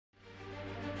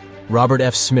Robert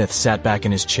F. Smith sat back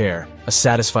in his chair, a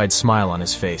satisfied smile on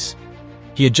his face.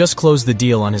 He had just closed the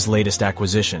deal on his latest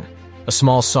acquisition, a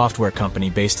small software company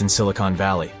based in Silicon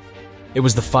Valley. It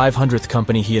was the 500th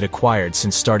company he had acquired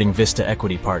since starting Vista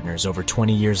Equity Partners over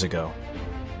 20 years ago.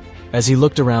 As he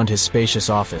looked around his spacious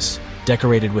office,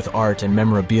 decorated with art and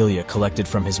memorabilia collected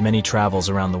from his many travels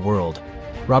around the world,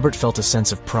 Robert felt a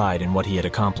sense of pride in what he had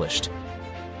accomplished.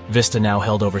 Vista now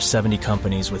held over 70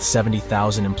 companies with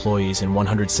 70,000 employees in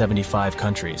 175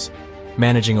 countries,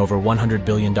 managing over $100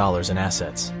 billion in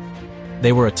assets.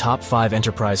 They were a top 5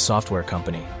 enterprise software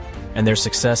company, and their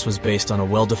success was based on a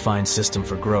well-defined system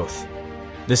for growth.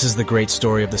 This is the great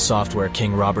story of the software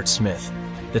king Robert Smith,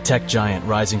 the tech giant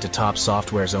rising to top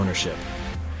software's ownership.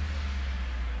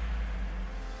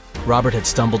 Robert had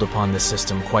stumbled upon this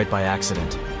system quite by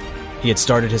accident. He had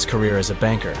started his career as a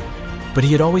banker, but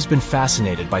he had always been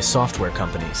fascinated by software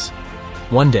companies.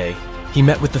 One day, he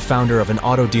met with the founder of an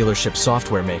auto dealership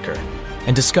software maker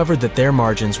and discovered that their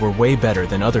margins were way better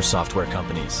than other software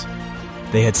companies.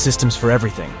 They had systems for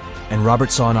everything, and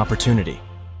Robert saw an opportunity.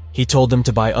 He told them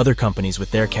to buy other companies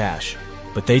with their cash,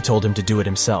 but they told him to do it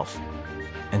himself.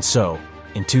 And so,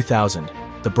 in 2000,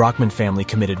 the Brockman family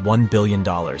committed $1 billion,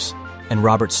 and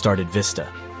Robert started Vista.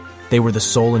 They were the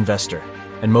sole investor,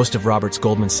 and most of Robert's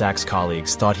Goldman Sachs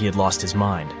colleagues thought he had lost his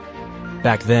mind.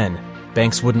 Back then,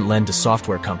 banks wouldn't lend to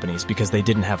software companies because they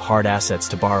didn't have hard assets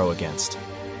to borrow against.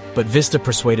 But Vista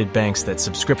persuaded banks that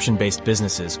subscription-based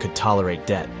businesses could tolerate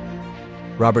debt.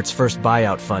 Robert's first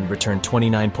buyout fund returned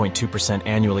 29.2%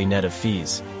 annually net of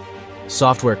fees.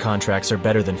 "Software contracts are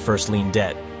better than first lien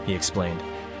debt," he explained.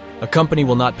 "A company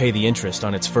will not pay the interest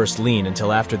on its first lien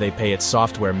until after they pay its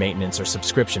software maintenance or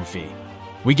subscription fee.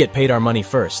 We get paid our money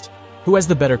first. Who has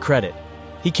the better credit?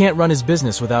 He can't run his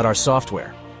business without our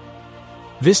software."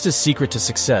 Vista's secret to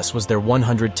success was their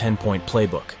 110-point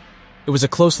playbook. It was a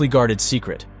closely guarded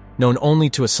secret, known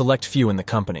only to a select few in the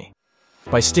company.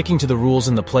 By sticking to the rules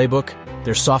in the playbook,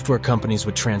 their software companies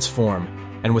would transform,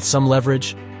 and with some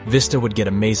leverage, Vista would get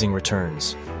amazing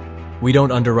returns. "We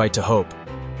don't underwrite to hope.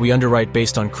 We underwrite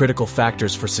based on critical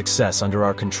factors for success under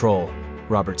our control,"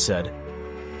 Robert said.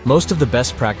 Most of the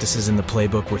best practices in the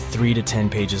playbook were 3 to 10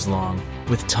 pages long,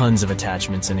 with tons of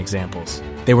attachments and examples.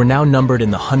 They were now numbered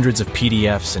in the hundreds of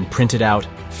PDFs and printed out,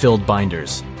 filled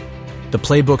binders. The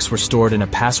playbooks were stored in a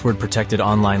password-protected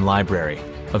online library,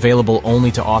 available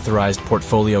only to authorized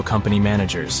portfolio company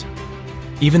managers.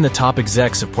 Even the top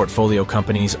execs of portfolio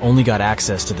companies only got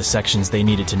access to the sections they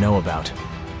needed to know about.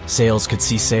 Sales could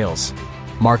see sales.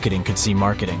 Marketing could see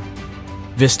marketing.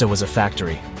 Vista was a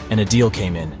factory, and a deal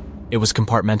came in. It was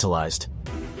compartmentalized.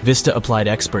 Vista applied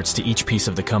experts to each piece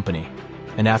of the company,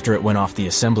 and after it went off the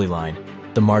assembly line,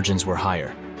 the margins were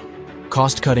higher.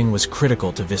 Cost-cutting was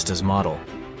critical to Vista's model,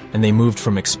 and they moved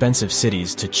from expensive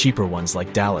cities to cheaper ones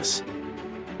like Dallas.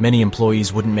 Many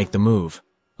employees wouldn't make the move,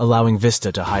 allowing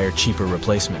Vista to hire cheaper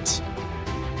replacements.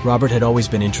 Robert had always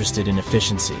been interested in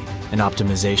efficiency and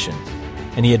optimization,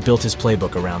 and he had built his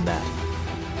playbook around that.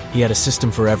 He had a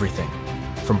system for everything,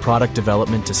 from product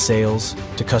development to sales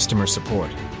to customer support.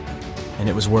 And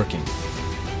it was working.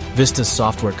 Vista's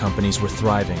software companies were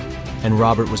thriving, and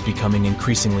Robert was becoming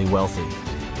increasingly wealthy.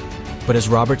 But as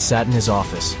Robert sat in his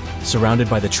office, surrounded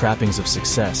by the trappings of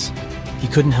success, he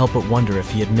couldn't help but wonder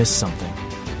if he had missed something.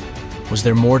 Was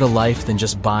there more to life than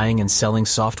just buying and selling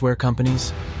software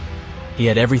companies? He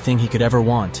had everything he could ever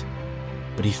want,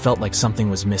 but he felt like something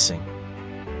was missing.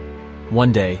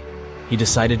 One day, he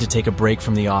decided to take a break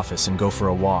from the office and go for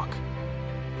a walk.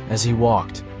 As he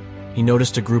walked, he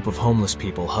noticed a group of homeless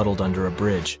people huddled under a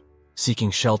bridge,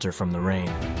 seeking shelter from the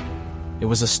rain. It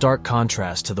was a stark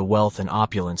contrast to the wealth and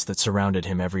opulence that surrounded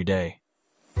him every day.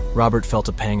 Robert felt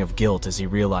a pang of guilt as he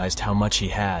realized how much he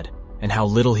had and how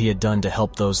little he had done to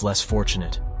help those less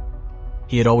fortunate.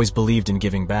 He had always believed in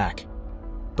giving back,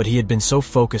 but he had been so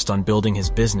focused on building his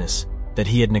business that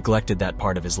he had neglected that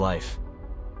part of his life.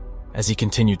 As he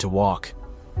continued to walk,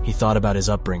 he thought about his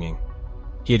upbringing.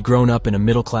 He had grown up in a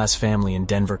middle-class family in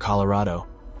Denver, Colorado,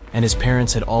 and his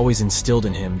parents had always instilled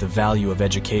in him the value of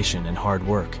education and hard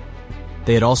work.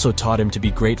 They had also taught him to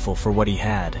be grateful for what he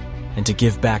had and to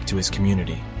give back to his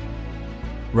community.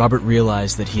 Robert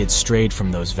realized that he had strayed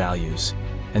from those values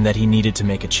and that he needed to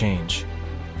make a change.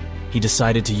 He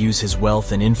decided to use his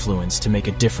wealth and influence to make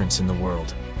a difference in the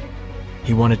world.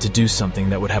 He wanted to do something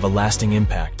that would have a lasting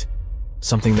impact,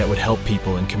 something that would help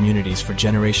people and communities for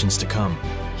generations to come.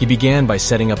 He began by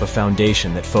setting up a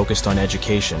foundation that focused on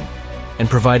education and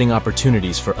providing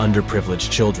opportunities for underprivileged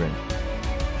children.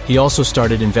 He also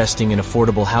started investing in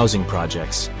affordable housing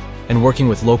projects and working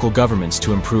with local governments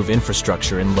to improve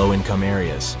infrastructure in low-income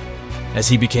areas. As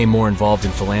he became more involved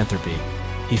in philanthropy,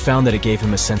 he found that it gave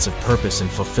him a sense of purpose and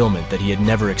fulfillment that he had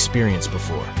never experienced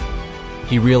before.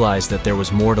 He realized that there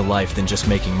was more to life than just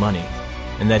making money,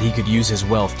 and that he could use his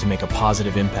wealth to make a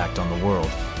positive impact on the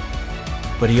world.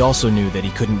 But he also knew that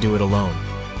he couldn't do it alone.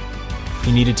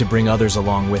 He needed to bring others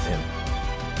along with him,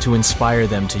 to inspire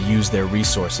them to use their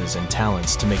resources and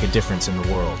talents to make a difference in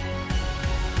the world.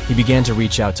 He began to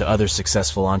reach out to other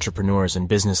successful entrepreneurs and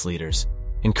business leaders,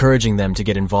 encouraging them to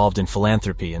get involved in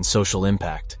philanthropy and social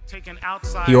impact.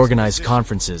 He organized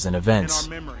conferences and events,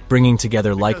 bringing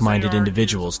together like-minded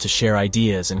individuals to share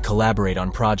ideas and collaborate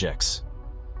on projects.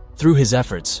 Through his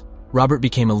efforts, Robert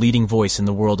became a leading voice in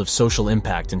the world of social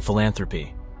impact and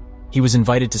philanthropy. He was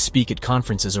invited to speak at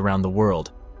conferences around the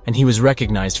world, and he was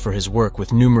recognized for his work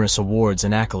with numerous awards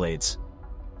and accolades.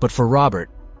 But for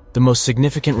Robert, the most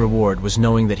significant reward was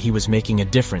knowing that he was making a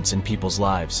difference in people's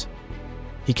lives.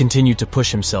 He continued to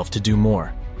push himself to do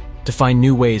more, to find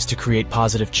new ways to create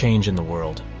positive change in the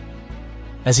world.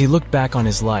 As he looked back on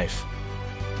his life,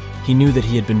 he knew that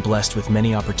he had been blessed with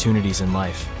many opportunities in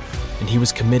life, and he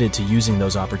was committed to using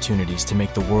those opportunities to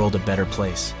make the world a better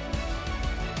place.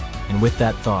 And with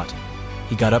that thought,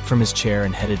 he got up from his chair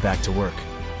and headed back to work,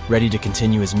 ready to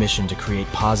continue his mission to create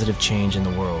positive change in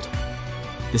the world.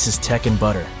 This is Tech and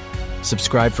Butter.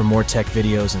 Subscribe for more tech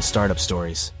videos and startup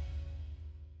stories.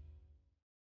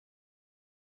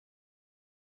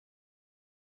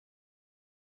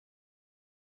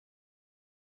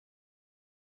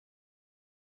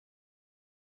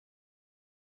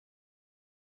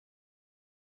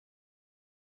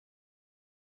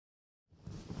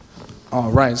 All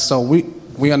right, so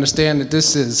we understand that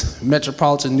this is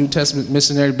Metropolitan New Testament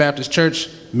Missionary Baptist Church,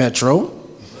 Metro.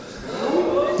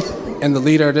 And the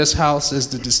leader of this house is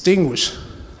the distinguished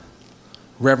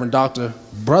Reverend Dr.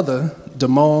 Brother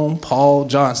Damone Paul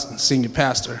Johnson, Senior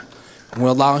Pastor. And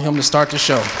we'll allow him to start the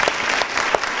show.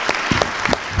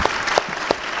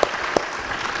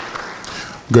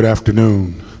 Good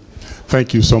afternoon.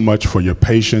 Thank you so much for your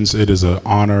patience. It is an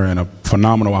honor and a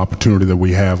phenomenal opportunity that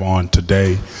we have on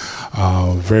today.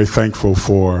 Very thankful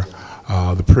for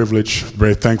the privilege,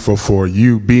 very thankful for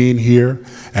you being here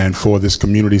and for this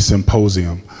community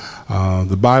symposium.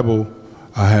 The Bible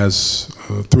has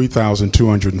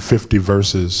 3,250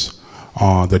 verses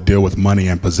that deal with money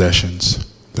and possessions.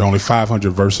 There are only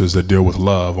 500 verses that deal with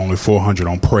love, only 400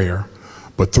 on prayer,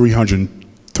 but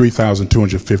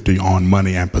 3,250 on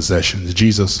money and possessions.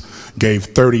 Jesus gave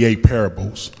 38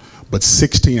 parables, but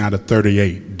 16 out of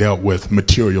 38 dealt with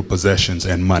material possessions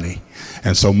and money.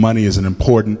 And so money is an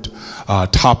important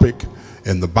topic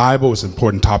in the Bible. It's an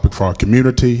important topic for our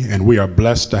community, and we are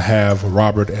blessed to have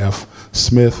Robert F.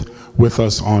 Smith with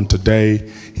us on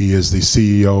today. He is the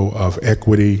CEO of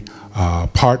Equity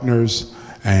Partners,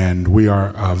 and we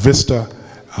are Vista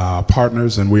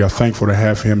Partners, and we are thankful to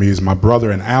have him. He is my brother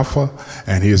in Alpha,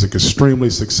 and he is an extremely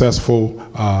successful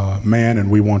man, and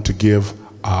we want to give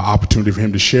opportunity for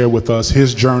him to share with us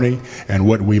his journey and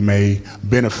what we may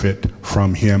benefit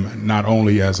from him, not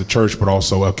only as a church but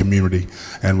also a community.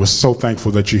 And we're so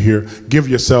thankful that you're here. Give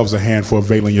yourselves a hand for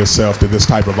availing yourself to this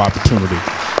type of opportunity.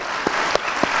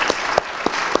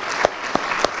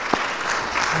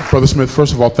 Brother Smith,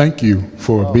 first of all, thank you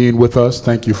for being with us.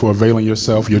 Thank you for availing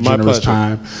yourself, your generous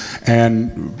time.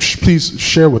 And please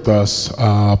share with us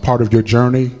part of your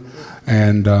journey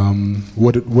and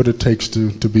what it takes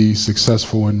to be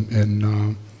successful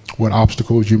and what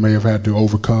obstacles you may have had to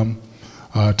overcome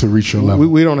to reach your level.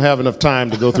 We don't have enough time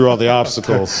to go through all the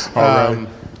obstacles. All right.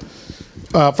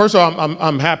 First of all,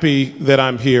 I'm happy that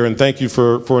I'm here, and thank you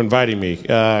for inviting me.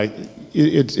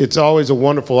 It's always a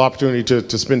wonderful opportunity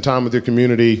to spend time with your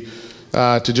community,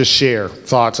 to just share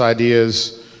thoughts,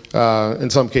 ideas, in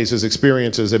some cases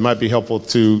experiences that might be helpful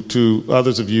to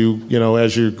others of you,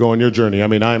 as you go on your journey. I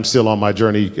mean, I am still on my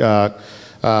journey,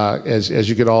 as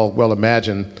you could all well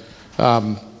imagine.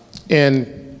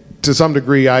 And to some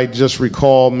degree, I just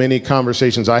recall many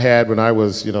conversations I had when I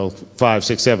was, 5,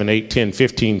 6, 7, 8, 10,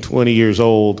 15, 20 years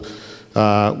old,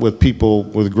 with people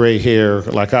with gray hair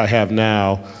like I have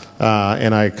now.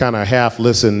 And I kind of half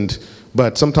listened,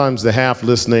 but sometimes the half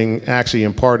listening actually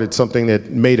imparted something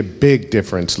that made a big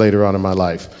difference later on in my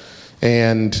life.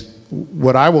 And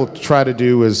what I will try to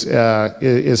do is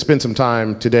spend some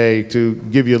time today to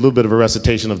give you a little bit of a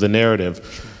recitation of the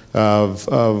narrative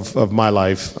of my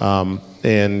life,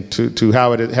 and to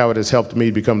how it has helped me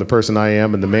become the person I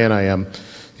am and the man I am,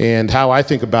 and how I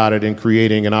think about it in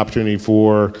creating an opportunity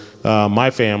for my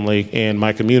family and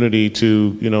my community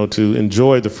to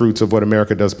enjoy the fruits of what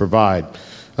America does provide.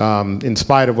 In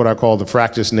spite of what I call the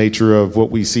fractious nature of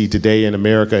what we see today in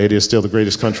America, it is still the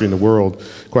greatest country in the world,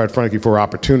 quite frankly, for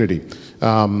opportunity.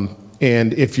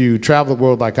 And if you travel the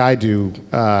world like I do,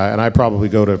 and I probably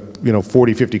go to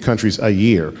 40, 50 countries a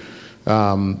year,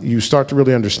 you start to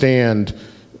really understand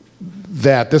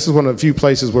that this is one of the few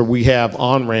places where we have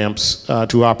on-ramps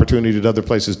to opportunity that other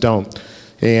places don't.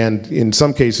 And in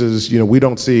some cases, we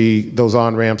don't see those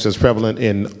on-ramps as prevalent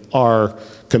in our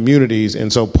communities,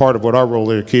 and so part of what our role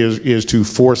is to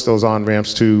force those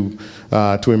on-ramps to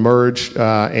emerge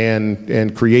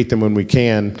and create them when we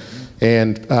can,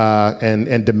 and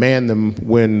demand them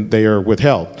when they are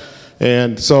withheld.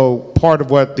 And so part of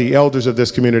what the elders of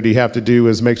this community have to do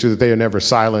is make sure that they are never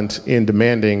silent in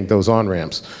demanding those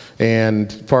on-ramps.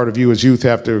 And part of you as youth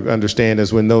have to understand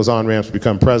is when those on-ramps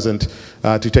become present,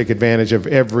 to take advantage of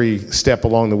every step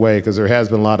along the way, because there has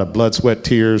been a lot of blood, sweat,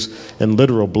 tears, and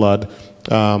literal blood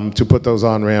to put those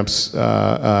on-ramps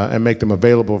and make them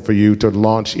available for you to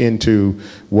launch into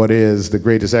what is the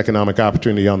greatest economic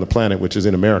opportunity on the planet, which is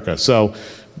in America. So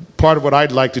part of what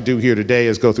I'd like to do here today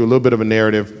is go through a little bit of a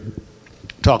narrative,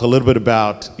 talk a little bit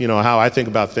about how I think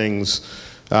about things,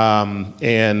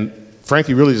 and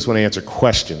frankly really just want to answer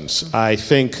questions. I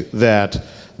think that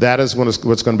is what's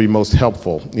going to be most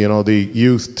helpful. The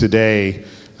youth today,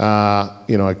 you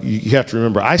have to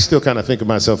remember, I still kind of think of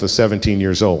myself as 17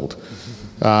 years old.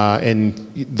 And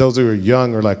those who are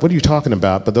young are like, what are you talking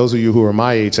about? But those of you who are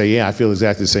my age say, yeah, I feel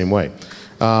exactly the same way.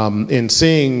 In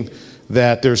seeing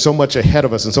that there's so much ahead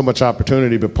of us and so much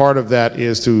opportunity, but part of that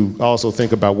is to also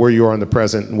think about where you are in the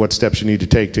present and what steps you need to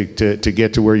take to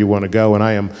get to where you want to go, and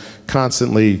I am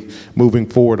constantly moving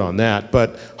forward on that.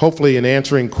 But hopefully in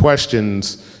answering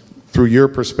questions through your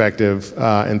perspective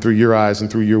and through your eyes and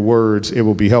through your words, it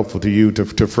will be helpful to you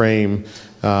to frame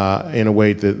in a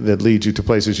way that leads you to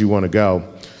places you want to go.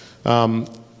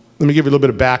 Let me give you a little bit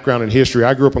of background and history.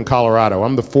 I grew up in Colorado.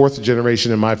 I'm the fourth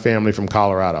generation in my family from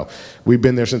Colorado. We've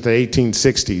been there since the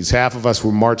 1860s. Half of us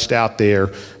were marched out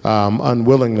there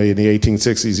unwillingly in the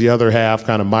 1860s. The other half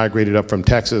kind of migrated up from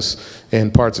Texas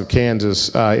and parts of Kansas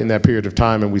in that period of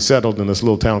time, and we settled in this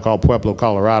little town called Pueblo,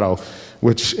 Colorado,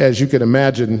 which, as you can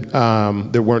imagine,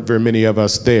 there weren't very many of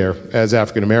us there as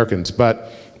African Americans.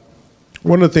 But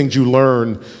one of the things you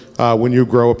learn when you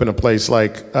grow up in a place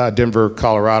like Denver,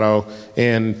 Colorado,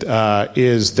 and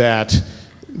is that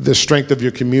the strength of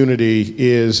your community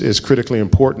is critically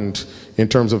important in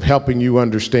terms of helping you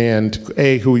understand,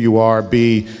 A, who you are,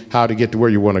 B, how to get to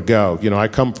where you want to go. I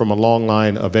come from a long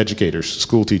line of educators,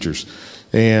 school teachers,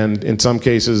 and in some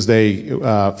cases they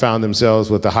found themselves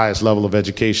with the highest level of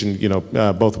education.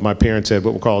 Both of my parents had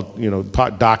what we called,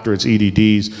 doctorates,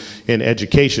 EDDs in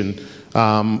education.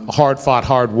 Hard fought,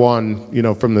 hard won, in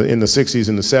the 60s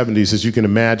and the 70s, as you can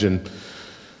imagine.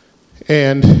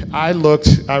 And I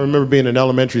remember being in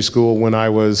elementary school when I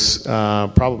was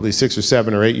probably 6 or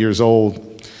 7 or 8 years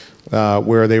old,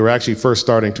 where they were actually first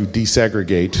starting to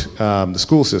desegregate the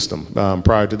school system.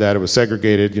 Prior to that, it was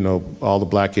segregated. All the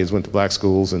black kids went to black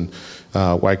schools and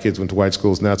white kids went to white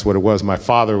schools, and that's what it was. My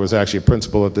father was actually a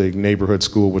principal at the neighborhood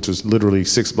school, which was literally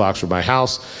 6 blocks from my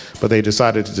house, but they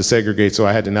decided to desegregate, so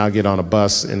I had to now get on a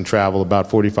bus and travel about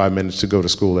 45 minutes to go to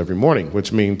school every morning,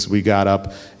 which means we got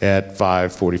up at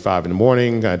 5:45 in the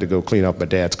morning. I had to go clean up my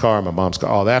dad's car, my mom's car,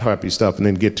 all that happy stuff, and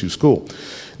then get to school.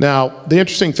 Now, the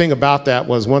interesting thing about that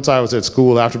was once I was at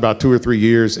school, after about 2 or 3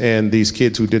 years, and these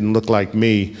kids who didn't look like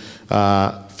me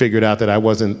figured out that I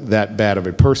wasn't that bad of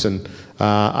a person,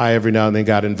 I every now and then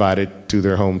got invited to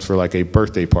their homes for like a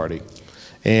birthday party.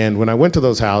 And when I went to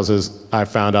those houses, I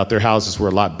found out their houses were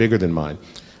a lot bigger than mine.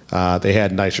 They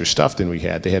had nicer stuff than we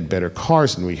had. They had better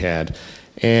cars than we had.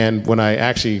 And when I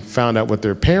actually found out what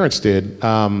their parents did,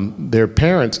 their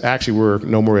parents actually were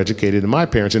no more educated than my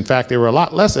parents. In fact, they were a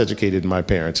lot less educated than my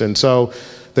parents. And so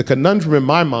the conundrum in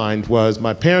my mind was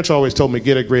my parents always told me,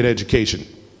 get a great education.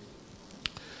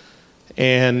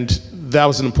 And that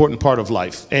was an important part of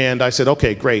life. And I said,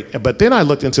 okay, great. But then I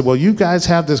looked and said, well, you guys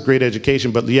have this great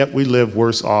education, but yet we live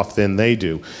worse off than they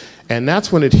do. And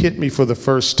that's when it hit me for the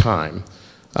first time,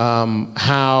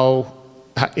 how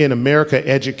in America,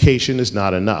 education is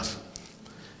not enough,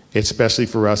 especially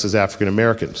for us as African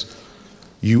Americans.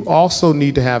 You also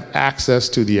need to have access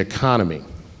to the economy.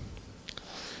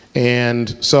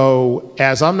 And so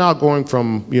as I'm now going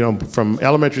from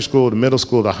elementary school to middle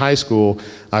school to high school,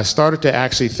 I started to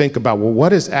actually think about, well,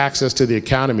 what is access to the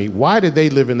economy? Why did they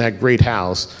live in that great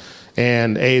house?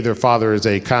 And their father is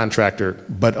a contractor,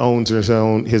 but owns his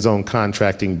own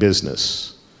contracting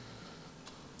business.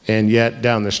 And yet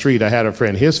down the street, I had a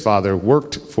friend, his father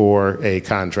worked for a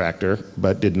contractor,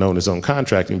 but didn't own his own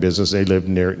contracting business. They lived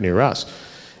near us.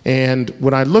 And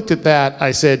when I looked at that,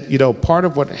 I said, you know, part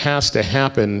of what has to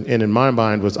happen, and in my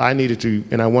mind, was I needed to,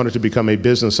 and I wanted to become a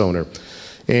business owner.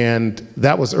 And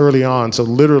that was early on. So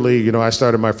literally, you know, I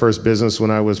started my first business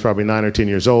when I was probably 9 or 10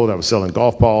 years old. I was selling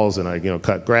golf balls, and I, you know,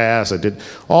 cut grass. I did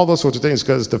all those sorts of things,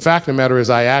 because the fact of the matter is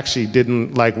I actually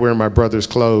didn't like wearing my brother's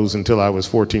clothes until I was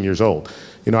 14 years old.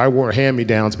 You know, I wore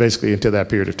hand-me-downs basically until that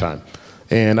period of time.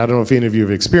 And I don't know if any of you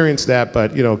have experienced that,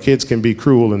 but you know, kids can be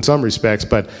cruel in some respects,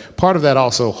 but part of that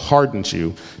also hardens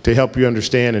you to help you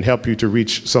understand and help you to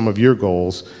reach some of your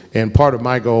goals. And part of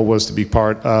my goal was to be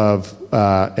part of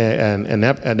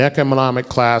an economic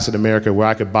class in America where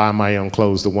I could buy my own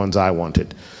clothes, the ones I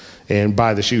wanted, and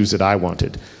buy the shoes that I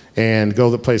wanted, and go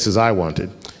the places I wanted.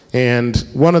 And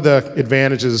one of the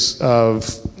advantages of,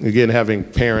 again, having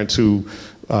parents who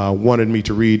wanted me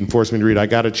to read and forced me to read, I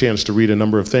got a chance to read a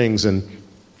number of things. And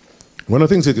one of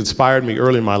the things that inspired me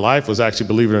early in my life was actually,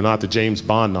 believe it or not, the James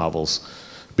Bond novels.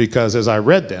 Because as I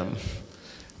read them,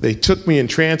 they took me and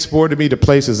transported me to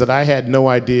places that I had no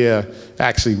idea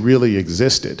actually really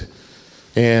existed.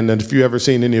 And if you've ever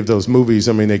seen any of those movies,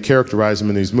 I mean, they characterize them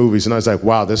in these movies, and I was like,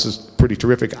 wow, this is pretty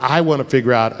terrific. I want to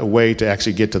figure out a way to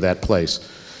actually get to that place.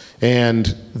 And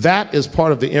that is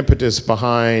part of the impetus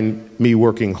behind me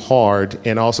working hard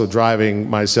and also driving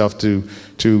myself to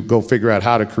go figure out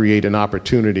how to create an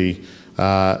opportunity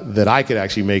that I could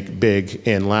actually make big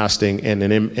and lasting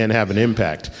and have an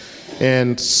impact.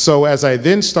 And so as I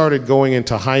then started going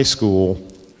into high school,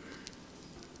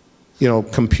 you know,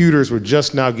 computers were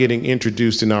just now getting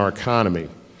introduced in our economy.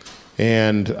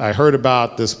 And I heard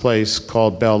about this place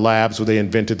called Bell Labs, where they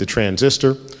invented the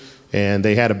transistor. And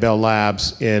they had a Bell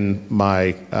Labs in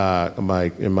it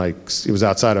was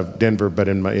outside of Denver, but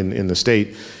in the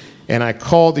state. And I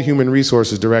called the human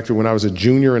resources director when I was a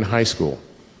junior in high school.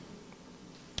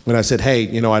 And I said, hey,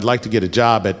 you know, I'd like to get a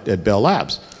job at Bell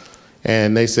Labs.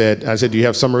 And I said, do you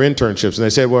have summer internships? And they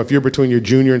said, well, if you're between your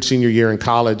junior and senior year in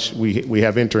college, we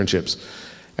have internships.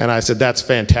 And I said, that's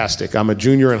fantastic. I'm a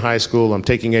junior in high school. I'm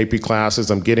taking AP classes.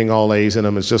 I'm getting all A's in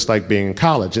them. It's just like being in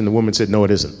college. And the woman said, no,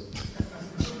 it isn't.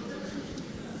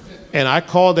 And I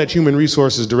called that human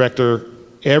resources director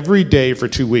every day for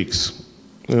 2 weeks.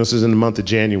 And this is in the month of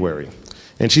January.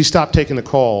 And she stopped taking the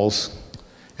calls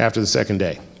after the second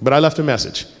day. But I left a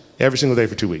message every single day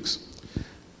for 2 weeks.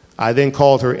 I then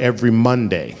called her every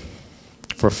Monday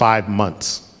for 5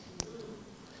 months.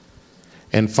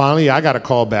 And finally, I got a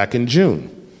call back in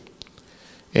June.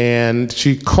 And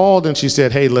she called and she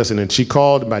said, hey, listen, and she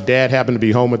called, my dad happened to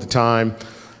be home at the time.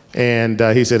 And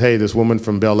he said, hey, this woman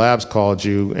from Bell Labs called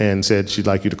you and said she'd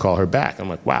like you to call her back. I'm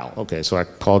like, wow, okay. So I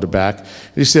called her back.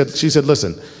 And she said,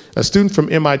 listen, a student from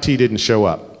MIT didn't show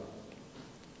up.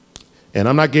 And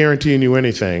I'm not guaranteeing you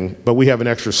anything, but we have an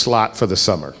extra slot for the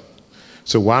summer.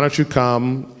 So why don't you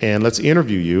come and let's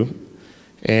interview you,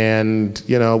 and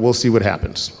you know, we'll see what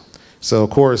happens. So of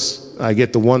course, I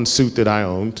get the one suit that I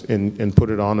owned and put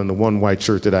it on, and the one white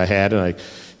shirt that I had, and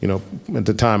you know, at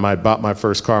the time I bought my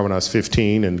first car when I was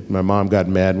 15, and my mom got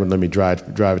mad and wouldn't let me drive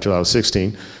it till I was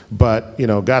 16. But you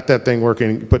know, got that thing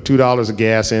working, put $2 of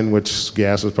gas in, which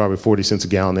gas was probably 40 cents a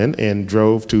gallon then, and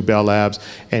drove to Bell Labs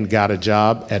and got a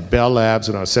job at Bell Labs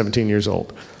when I was 17 years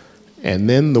old. And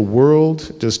then the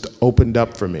world just opened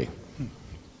up for me.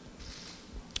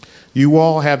 You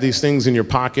all have these things in your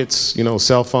pockets, you know,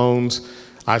 cell phones.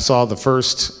 I saw the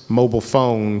first mobile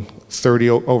phone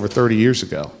over 30 years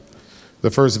ago. The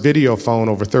first video phone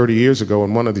over 30 years ago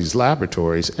in one of these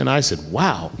laboratories. And I said,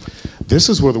 wow, this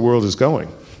is where the world is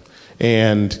going.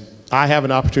 And I have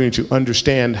an opportunity to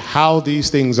understand how these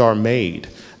things are made,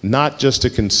 not just to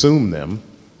consume them,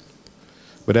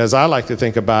 but as I like to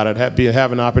think about it,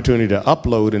 have an opportunity to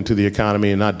upload into the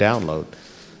economy and not download,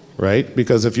 right?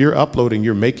 Because if you're uploading,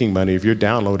 you're making money. If you're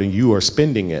downloading, you are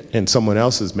spending it, and someone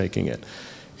else is making it.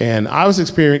 And I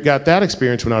got that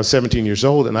experience when I was 17 years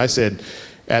old, and I said,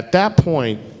 at that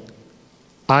point,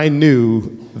 I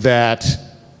knew that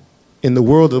in the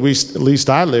world at least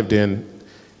I lived in,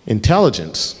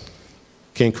 intelligence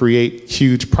can create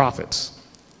huge profits.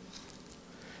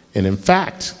 And in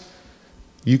fact,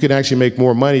 you can actually make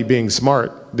more money being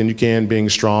smart than you can being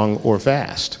strong or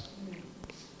fast.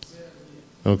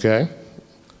 Okay?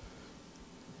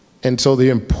 And so the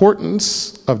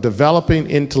importance of developing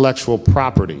intellectual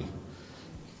property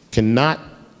cannot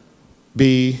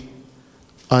be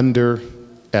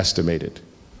underestimated.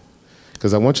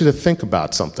 Because I want you to think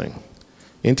about something.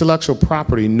 Intellectual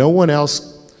property, no one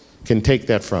else can take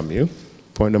that from you.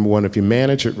 Point number one, if you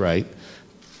manage it right.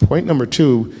 Point number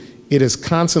two, it is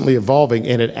constantly evolving,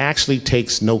 and it actually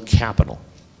takes no capital.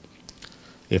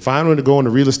 If I want to go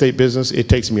into real estate business, it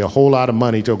takes me a whole lot of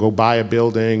money to go buy a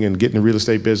building and get in the real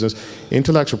estate business.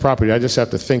 Intellectual property, I just have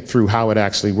to think through how it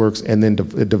actually works and then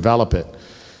develop it.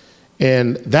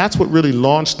 And that's what really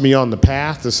launched me on the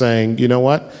path to saying, you know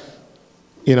what?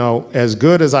 You know, as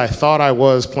good as I thought I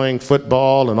was playing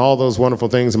football and all those wonderful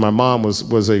things, and my mom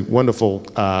was a wonderful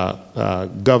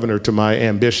governor to my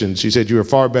ambition. She said, you're a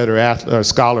far better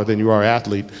scholar than you are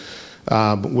athlete,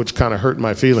 which kind of hurt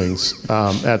my feelings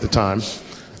at the time.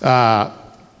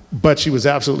 But she was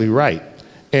absolutely right.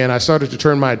 And I started to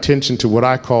turn my attention to what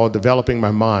I call developing my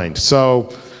mind.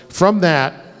 So from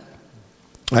that,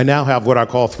 I now have what I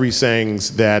call 3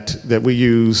 sayings that we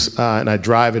use and I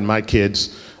drive in my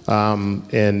kids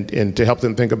and to help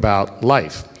them think about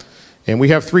life. And we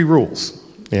have 3 rules,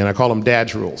 and I call them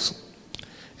Dad's rules.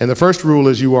 And the first rule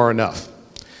is you are enough.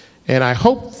 And I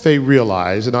hope they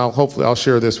realize, and hopefully I'll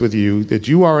share this with you, that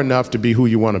you are enough to be who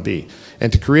you want to be.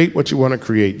 And to create what you want to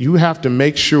create, you have to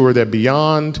make sure that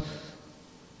beyond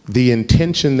the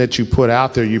intention that you put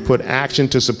out there, you put action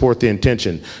to support the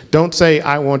intention. Don't say,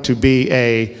 I want to be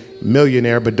a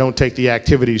millionaire, but don't take the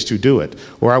activities to do it.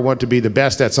 Or I want to be the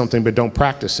best at something, but don't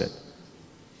practice it.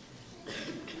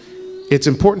 It's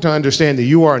important to understand the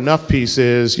you are enough piece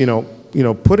is,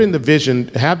 put in the vision,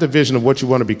 have the vision of what you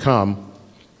want to become,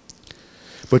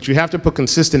 but you have to put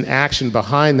consistent action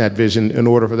behind that vision in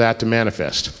order for that to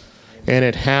manifest. And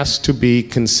it has to be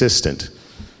consistent.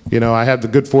 I had the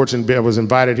good fortune, I was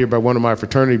invited here by one of my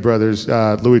fraternity brothers,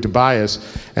 Louis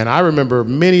Tobias, and I remember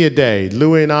many a day,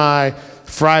 Louis and I,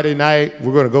 Friday night,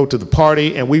 we're going to go to the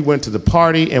party, and we went to the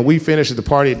party, and we finished at the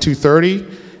party at 2:30,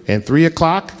 and 3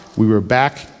 o'clock, we were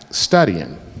back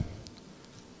studying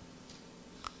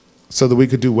so that we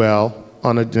could do well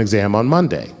on an exam on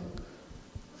Monday.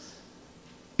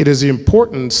 It is the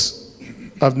importance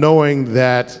of knowing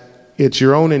that it's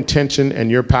your own intention and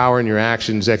your power and your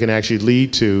actions that can actually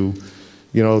lead to,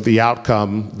 the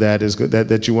outcome that is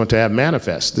that you want to have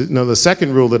manifest. The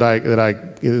second rule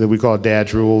that we call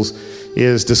Dad's rules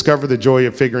is discover the joy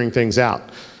of figuring things out.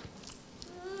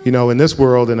 In this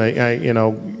world, and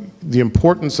the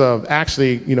importance of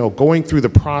actually, going through the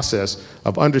process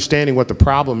of understanding what the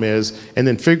problem is and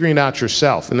then figuring it out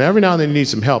yourself. And every now and then you need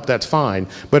some help, that's fine.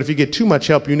 But if you get too much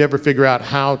help, you never figure out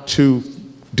how to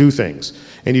do things.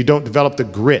 And you don't develop the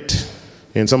grit.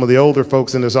 And some of the older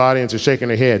folks in this audience are shaking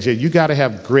their heads. Yeah, you got to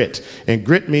have grit. And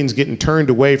grit means getting turned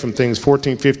away from things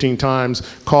 14, 15 times,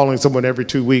 calling someone every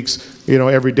 2 weeks,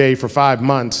 every day for 5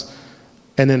 months,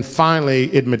 and then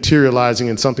finally it materializing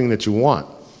in something that you want.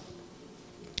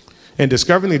 And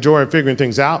discovering the joy of figuring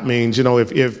things out means,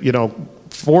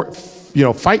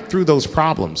 fight through those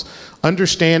problems.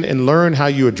 Understand and learn how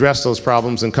you address those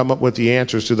problems and come up with the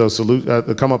answers to those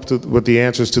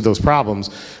those problems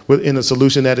in a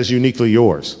solution that is uniquely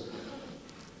yours.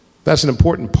 That's an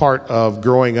important part of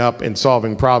growing up and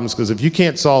solving problems, because if you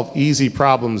can't solve easy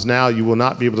problems now, you will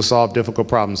not be able to solve difficult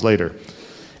problems later.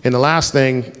 And the last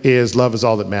thing is love is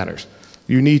all that matters.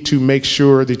 You need to make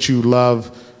sure that you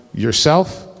love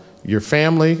yourself, your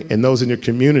family, and those in your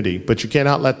community, but you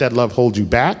cannot let that love hold you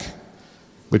back.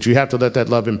 But you have to let that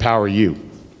love empower you.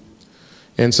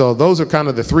 And so those are kind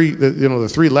of the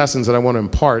three lessons that I want to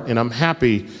impart. And I'm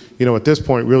happy, at this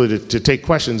point, really to take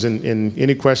questions. And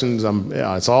any questions,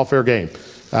 it's all fair game.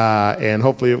 And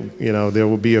hopefully, there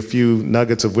will be a few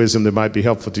nuggets of wisdom that might be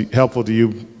helpful to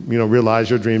you, realize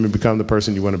your dream and become the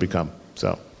person you want to become.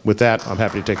 So with that, I'm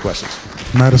happy to take questions.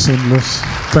 Madison,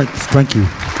 thank you.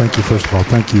 Thank you, first of all.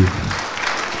 Thank you.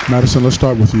 Madison, let's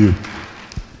start with you.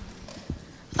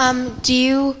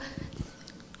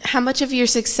 How much of your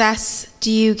success do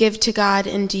you give to God,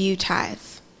 and do you tithe?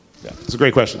 Yeah, it's a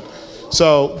great question.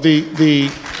 So the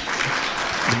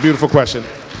beautiful question.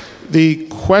 The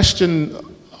question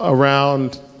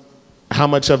around how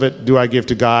much of it do I give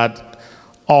to God?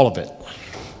 All of it.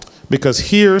 Because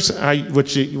here's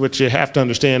what you have to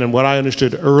understand, and what I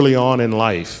understood early on in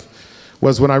life,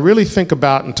 was when I really think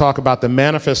about and talk about the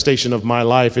manifestation of my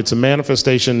life, it's a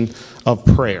manifestation of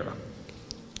prayer.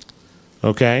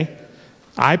 Okay?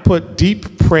 I put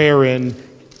deep prayer in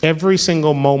every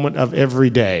single moment of every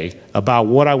day about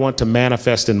what I want to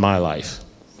manifest in my life.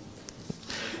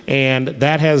 And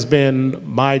that has been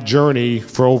my journey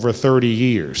for over 30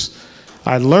 years.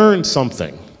 I learned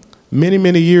something many,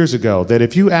 many years ago, that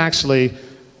if you actually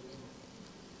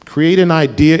create an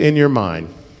idea in your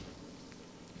mind,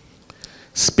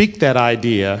 speak that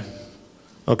idea,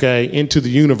 into the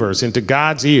universe, into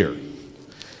God's ear,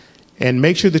 and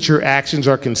make sure that your actions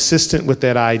are consistent with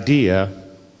that idea,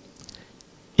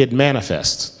 it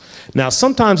manifests. Now,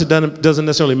 sometimes it doesn't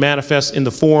necessarily manifest in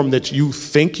the form that you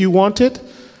think you want it,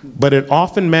 but it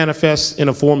often manifests in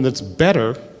a form that's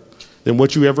better than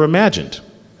what you ever imagined.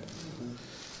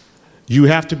 You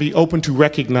have to be open to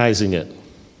recognizing it,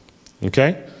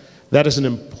 okay? That is an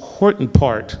important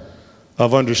part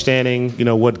of understanding,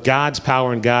 what God's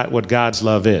power and what God's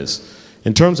love is.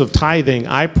 In terms of tithing,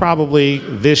 I probably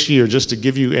this year, just to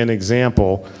give you an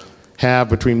example, have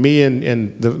between me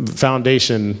and the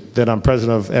foundation that I'm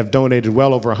president of, have donated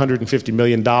well over $150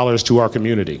 million to our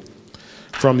community.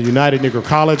 From the United Negro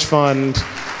College Fund,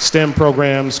 STEM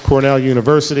programs, Cornell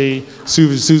University,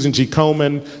 Susan G.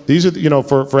 Komen. These are,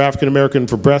 for African American,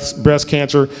 for breast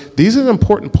cancer. These are an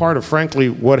important part of, frankly,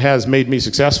 what has made me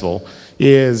successful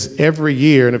is every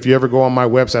year, and if you ever go on my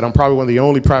website, I'm probably one of the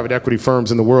only private equity firms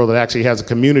in the world that actually has a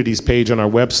communities page on our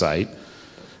website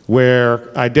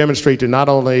where I demonstrate to not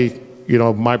only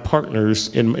my partners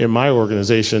in my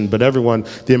organization, but everyone,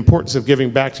 the importance of giving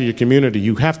back to your community.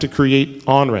 You have to create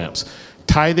on-ramps.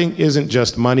 Tithing isn't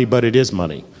just money, but it is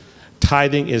money.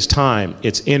 Tithing is time,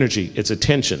 it's energy, it's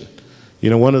attention.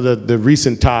 One of the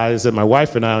recent tithes that my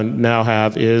wife and I now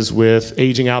have is with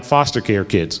aging out foster care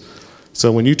kids.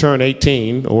 So when you turn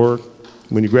 18 or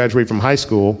when you graduate from high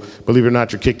school, believe it or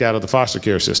not, you're kicked out of the foster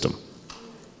care system.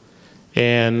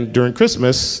 And during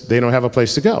Christmas, they don't have a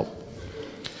place to go.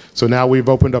 So now we've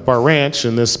opened up our ranch,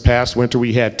 and this past winter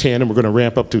we had 10, and we're going to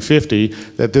ramp up to 50,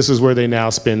 that this is where they now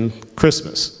spend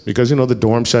Christmas. Because, the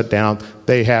dorm shut down,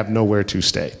 they have nowhere to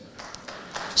stay.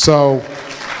 So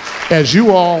as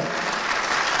you all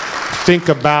think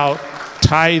about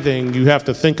tithing, you have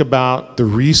to think about the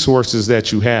resources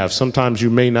that you have. Sometimes you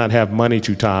may not have money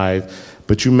to tithe,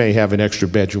 but you may have an extra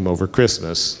bedroom over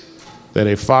Christmas that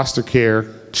a foster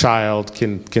care child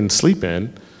can sleep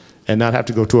in and not have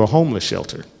to go to a homeless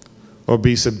shelter or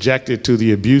be subjected to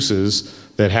the abuses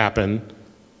that happen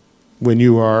when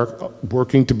you are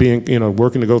working to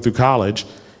go through college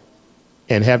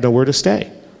and have nowhere to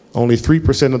stay. Only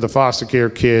 3% of the foster care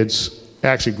kids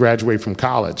actually graduate from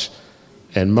college,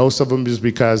 and most of them is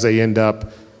because they end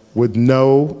up with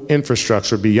no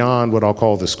infrastructure beyond what I'll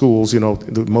call the schools.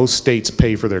 Most states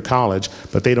pay for their college,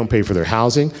 but they don't pay for their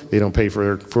housing. They don't pay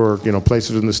for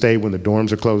places in the stay when the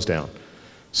dorms are closed down.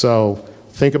 So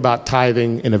think about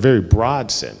tithing in a very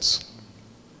broad sense,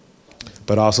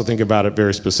 but also think about it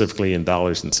very specifically in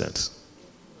dollars and cents.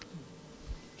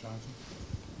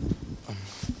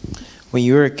 When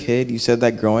you were a kid, you said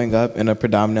that growing up in a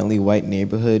predominantly white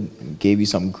neighborhood gave you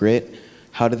some grit.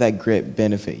 How did that grit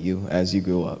benefit you as you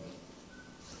grew up?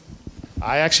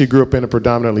 I actually grew up in a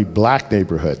predominantly black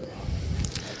neighborhood,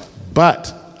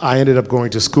 but I ended up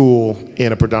going to school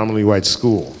in a predominantly white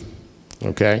school,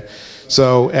 okay?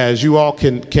 So as you all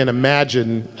can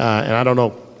imagine, and I don't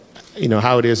know,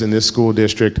 how it is in this school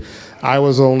district, I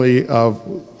was only of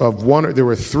one, there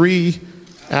were 3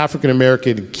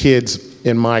 African-American kids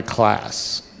in my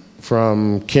class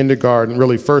from kindergarten,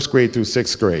 really 1st grade through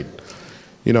 6th grade.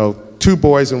 2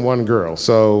 boys and 1 girl.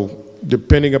 So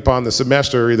depending upon the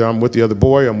semester, either I'm with the other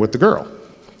boy or I'm with the girl.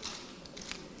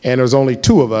 And there was only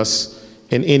 2 of us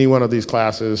in any one of these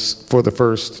classes for the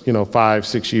first, 5,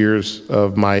 6 years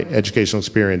of my educational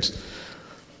experience.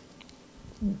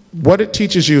 What it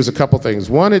teaches you is a couple things.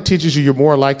 One, it teaches you you're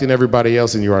more alike than everybody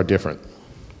else and you are different.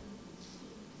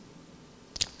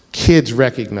 Kids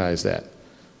recognize that.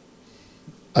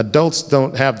 Adults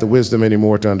don't have the wisdom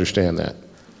anymore to understand that.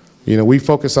 We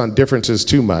focus on differences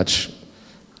too much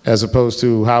as opposed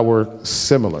to how we're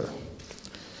similar.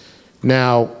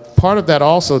 Now, part of that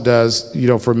also does,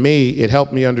 for me, it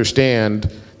helped me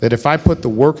understand that if I put the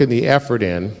work and the effort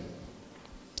in,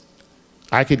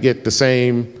 I could get the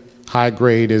same high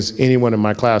grade as anyone in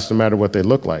my class, no matter what they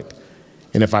look like.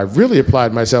 And if I really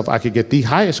applied myself, I could get the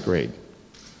highest grade.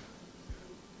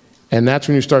 And that's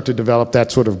when you start to develop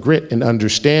that sort of grit and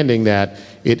understanding that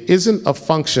it isn't a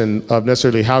function of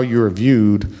necessarily how you're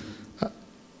viewed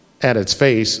at its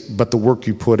face, but the work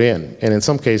you put in. And in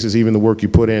some cases, even the work you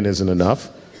put in isn't enough.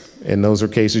 In those are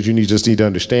cases you just need to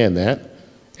understand that.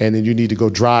 And then you need to go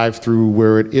drive through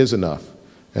where it is enough.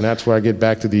 And that's where I get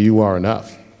back to the you are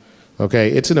enough.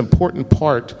 Okay, it's an important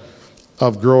part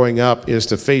of growing up is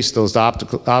to face those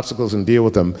obstacles and deal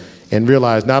with them and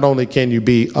realize not only can you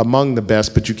be among the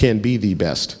best, but you can be the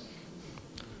best.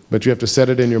 But you have to set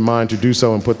it in your mind to do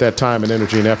so and put that time and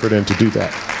energy and effort in to do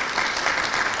that.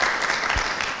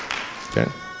 Okay.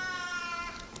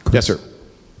 Yes, sir.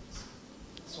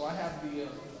 So I have the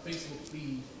Facebook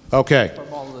feed. Okay.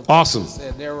 From all of the Awesome.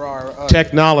 and there are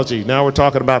Technology. Now we're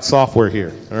talking about software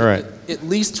here. All right. at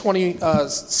least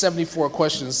 74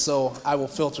 questions, so I will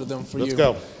filter them for you. Let's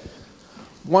go.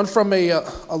 One from a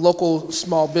local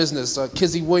small business,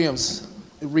 Kizzy Williams.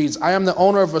 It reads, I am the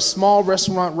owner of a small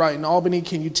restaurant right in Albany.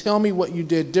 Can you tell me what you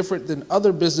did different than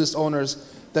other business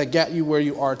owners that got you where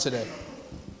you are today?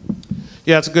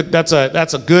 Yeah, that's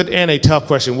a good and a tough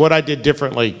question. What I did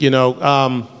differently,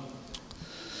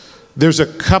 there's a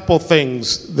couple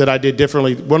things that I did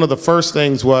differently. One of the first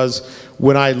things was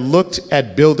when I looked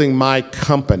at building my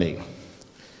company,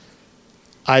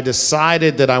 I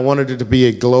decided that I wanted it to be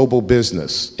a global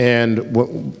business. And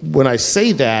when I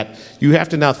say that, you have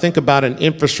to now think about an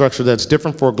infrastructure that's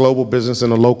different for a global business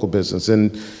and a local business.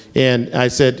 And I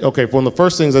said, okay, one of the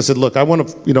first things I said, look, I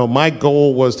want to, my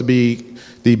goal was to be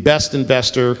the best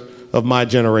investor of my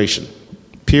generation.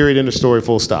 Period, end of story,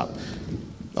 full stop.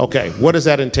 Okay, what does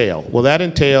that entail? Well, that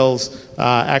entails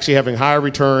actually having higher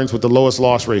returns with the lowest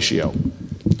loss ratio.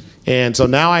 And so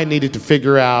now I needed to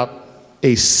figure out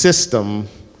a system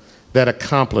that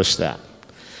accomplished that.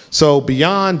 So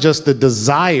beyond just the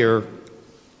desire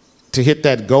to hit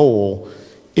that goal,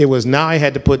 it was now I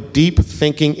had to put deep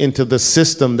thinking into the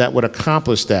system that would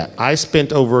accomplish that. I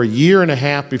spent over a year and a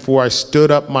half before I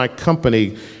stood up my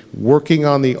company working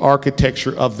on the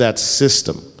architecture of that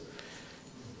system.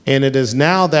 And it is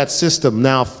now that system,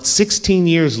 now 16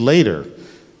 years later,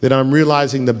 that I'm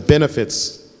realizing the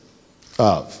benefits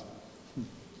of.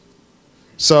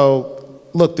 So,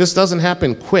 look, this doesn't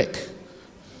happen quick.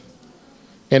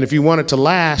 And if you want it to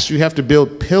last, you have to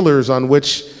build pillars on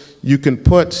which you can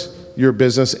put your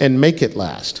business and make it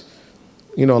last.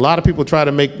 A lot of people try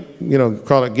to make,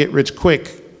 call it get rich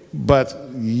quick, but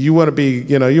you want to be,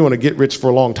 you want to get rich for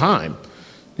a long time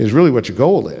is really what your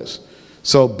goal is.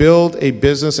 So build a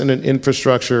business and an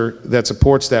infrastructure that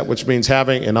supports that, which means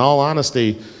having, in all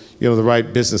honesty, the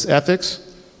right business ethics,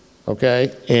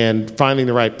 okay, and finding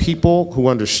the right people who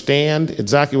understand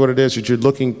exactly what it is that you're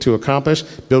looking to accomplish,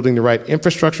 building the right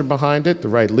infrastructure behind it, the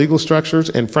right legal structures,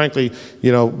 and frankly,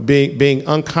 being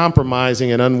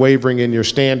uncompromising and unwavering in your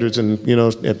standards. And,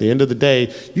 at the end of the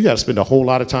day, you got to spend a whole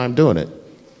lot of time doing it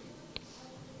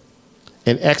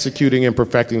and executing and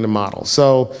perfecting the model.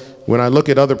 So when I look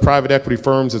at other private equity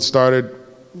firms that started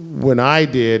when I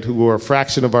did, who were a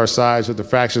fraction of our size with a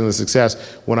fraction of the success,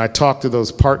 when I talked to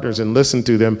those partners and listened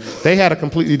to them, they had a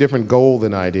completely different goal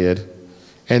than I did,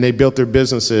 and they built their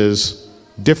businesses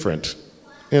different,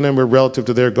 and then we're relative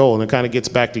to their goal. And it kind of gets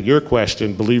back to your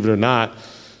question, believe it or not,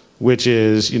 which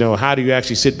is, how do you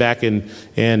actually sit back and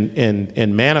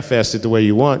manifest it the way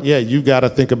you want? Yeah, you got to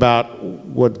think about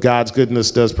what God's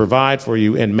goodness does provide for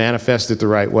you and manifest it the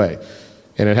right way.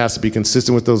 And it has to be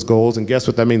consistent with those goals. And guess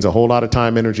what? That means a whole lot of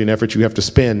time, energy, and effort you have to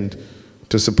spend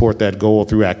to support that goal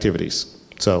through activities.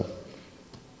 So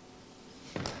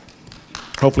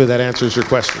hopefully that answers your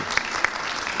question.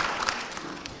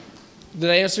 Did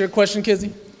I answer your question,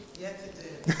 Kizzy? Yes,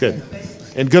 it did. Good.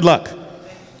 And good luck.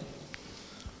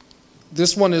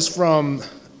 This one is from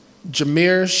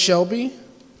Jameer Shelby.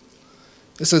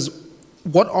 It says,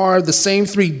 what are the same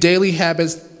 3 daily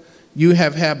habits you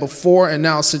have had before and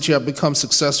now since you have become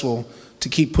successful to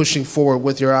keep pushing forward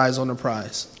with your eyes on the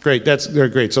prize? Great, that's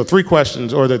great. So 3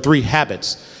 questions, or the 3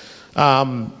 habits.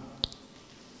 The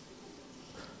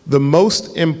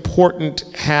most important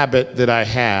habit that I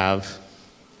have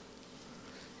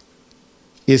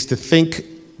is to think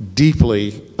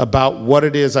deeply about what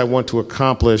it is I want to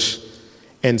accomplish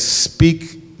and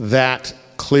speak that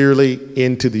clearly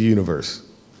into the universe.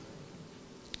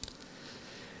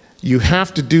 You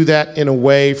have to do that in a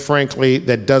way, frankly,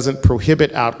 that doesn't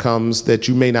prohibit outcomes that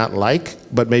you may not like,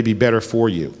 but may be better for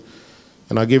you.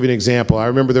 And I'll give you an example. I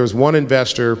remember there was one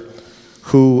investor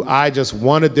who I just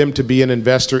wanted them to be an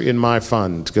investor in my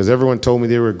fund because everyone told me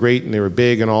they were great and they were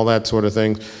big and all that sort of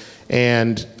thing.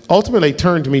 And ultimately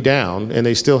turned me down, and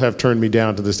they still have turned me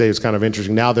down to this day. It's kind of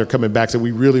interesting. Now they're coming back and saying,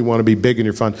 we really want to be big in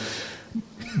your fund.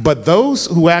 But those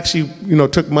who actually,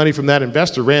 took money from that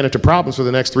investor ran into problems for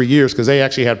the next 3 years because they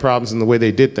actually had problems in the way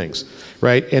they did things,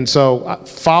 right? And so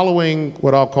following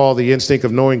what I'll call the instinct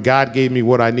of knowing God gave me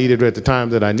what I needed at the time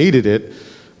that I needed it,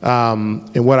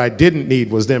 and what I didn't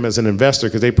need was them as an investor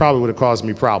because they probably would have caused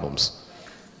me problems,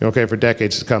 okay, for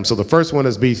decades to come. So the first one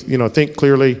is think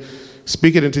clearly,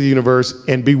 speak it into the universe,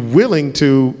 and be willing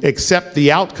to accept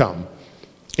the outcome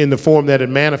in the form that it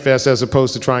manifests as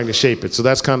opposed to trying to shape it. So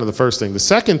that's kind of the first thing. The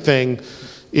second thing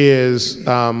is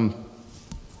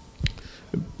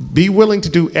be willing to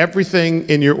do everything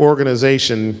in your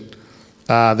organization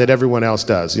that everyone else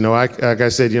does. Like I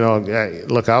said,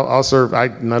 look, I'll serve, I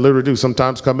literally do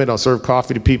sometimes come in, I'll serve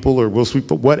coffee to people or we'll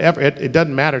sweep, whatever. It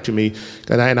doesn't matter to me.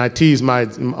 And I tease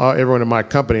everyone in my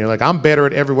company. Like, I'm better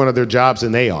at every one of their jobs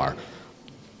than they are.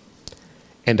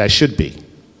 And I should be.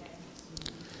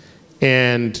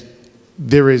 And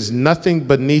there is nothing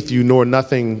beneath you nor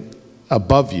nothing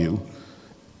above you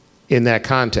in that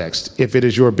context, if it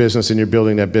is your business and you're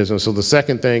building that business. So the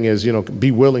second thing is,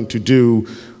 be willing to do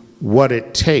what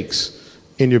it takes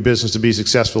in your business to be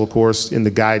successful, of course, in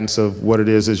the guidance of what it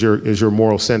is your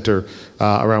moral center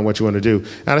around what you want to do.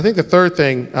 And I think the third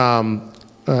thing,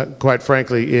 quite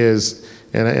frankly, is,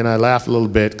 and I laugh a little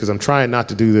bit because I'm trying not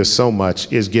to do this so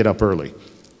much, is get up early.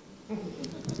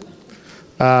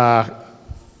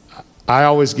 I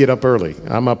always get up early.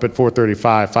 I'm up at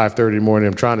 4:35, 5:30 in the morning.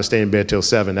 I'm trying to stay in bed till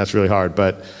 7. That's really hard.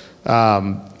 But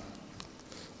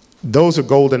those are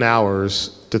golden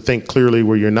hours to think clearly,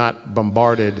 where you're not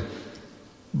bombarded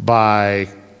by,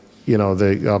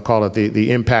 I'll call it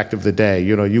the impact of the day.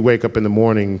 You wake up in the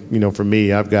morning, for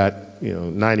me, I've got,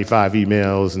 95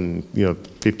 emails and,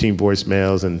 15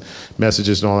 voicemails and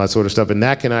messages and all that sort of stuff. And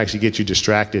that can actually get you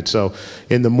distracted. So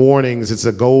in the mornings, it's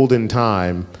a golden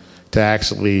time to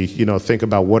actually, think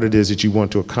about what it is that you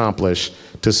want to accomplish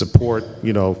to support,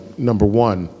 number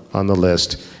one on the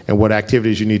list, and what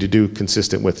activities you need to do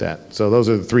consistent with that. So those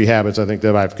are the 3 habits I think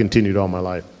that I've continued all my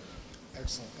life.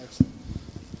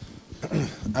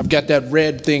 I've got that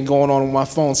red thing going on my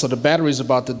phone, so the battery's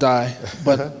about to die.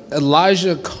 But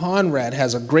Elijah Conrad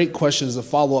has a great question as a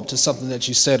follow-up to something that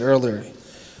you said earlier.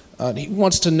 He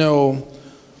wants to know,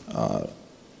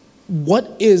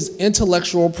 what is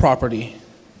intellectual property,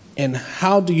 and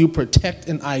how do you protect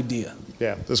an idea?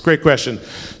 Yeah, that's a great question.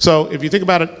 So if you think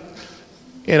about it,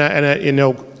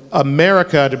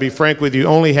 America, to be frank with you,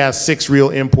 only has 6 real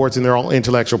imports, and they're all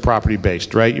intellectual property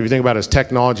based, right? If you think about it, it's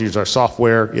technology, it's our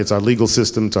software, it's our legal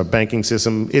system, it's our banking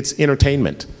system, it's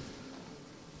entertainment.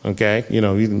 Okay,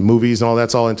 movies and all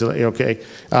that's all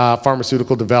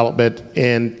pharmaceutical development,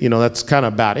 and that's kind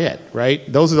of about it,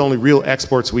 right? Those are the only real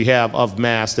exports we have of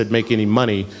mass that make any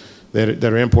money that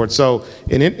are imports. So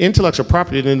intellectual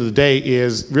property at the end of the day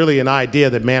is really an idea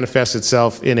that manifests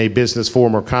itself in a business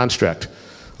form or construct.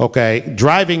 Okay,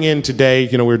 driving in today,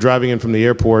 we were driving in from the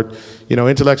airport,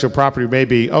 intellectual property may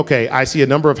be, okay, I see a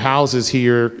number of houses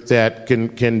here that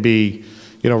can be,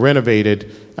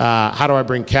 renovated. How do I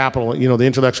bring capital? The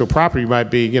intellectual property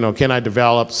might be, can I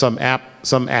develop some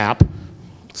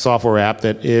software app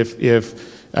that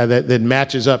that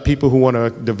matches up people who want to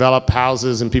develop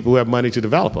houses and people who have money to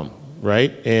develop them,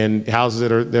 right? And houses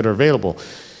that are available.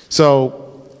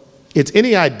 So it's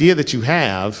any idea that you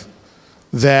have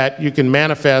that you can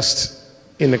manifest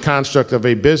in the construct of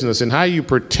a business, and how you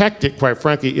protect it, quite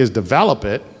frankly, is develop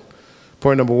it,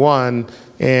 point number one,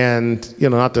 and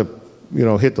not to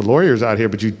hit the lawyers out here,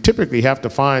 but you typically have to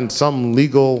find some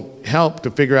legal help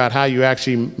to figure out how you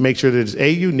actually make sure that it's A,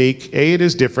 unique, A, it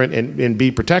is different, and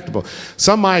B, protectable.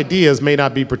 Some ideas may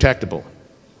not be protectable,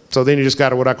 so then you just got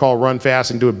to, what I call, run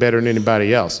fast and do it better than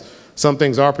anybody else. Some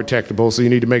things are protectable, so you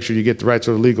need to make sure you get the right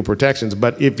sort of legal protections.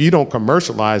 But if you don't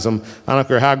commercialize them, I don't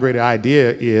care how great an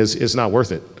idea is, it's not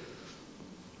worth it.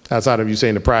 Outside of you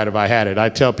saying the pride if I had it. I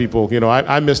tell people,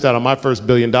 I missed out on my first $1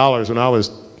 billion when I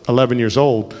was 11 years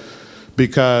old,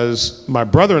 because my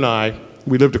brother and I,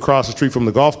 we lived across the street from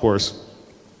the golf course,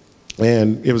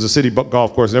 and it was a city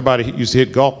golf course, and everybody used to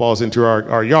hit golf balls into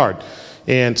our yard.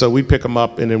 And so we'd pick them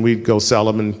up, and then we'd go sell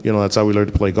them, and that's how we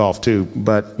learned to play golf too.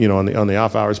 But on the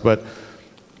off hours. But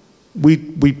we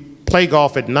play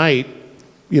golf at night,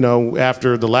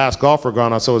 after the last golfer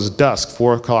gone out. So it was dusk,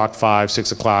 4 o'clock, 5,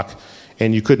 6 o'clock,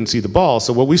 and you couldn't see the ball.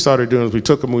 So what we started doing is we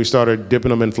took them and we started dipping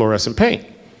them in fluorescent paint,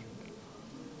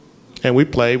 and we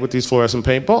played with these fluorescent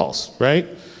paint balls, right?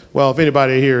 Well, if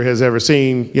anybody here has ever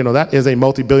seen, that is a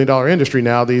multi-billion-dollar industry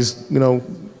now. These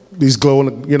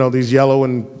glowing, these yellow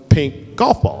and pink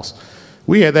golf balls.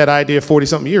 We had that idea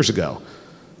 40-something years ago.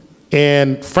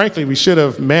 And frankly, we should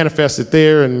have manifested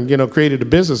there and, created a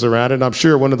business around it. And I'm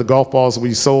sure one of the golf balls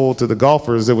we sold to the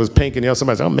golfers that was pink and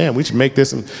somebody said, oh man, we should make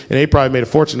this. And they probably made a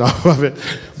fortune off of it.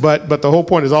 But the whole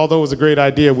point is, although it was a great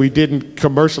idea, we didn't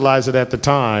commercialize it at the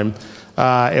time,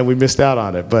 and we missed out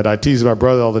on it. But I tease my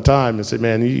brother all the time and say,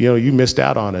 man, you missed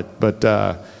out on it. But,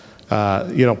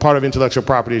 part of intellectual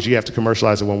property is you have to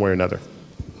commercialize it one way or another.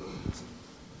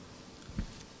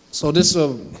 So this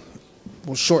will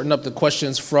shorten up the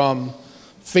questions from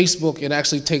Facebook and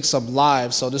actually take some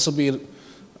live. So this will be,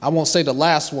 I won't say the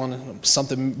last one,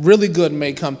 something really good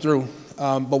may come through.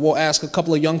 But we'll ask a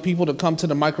couple of young people to come to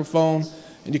the microphone,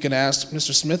 and you can ask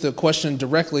Mr. Smith a question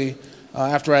directly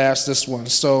after I ask this one.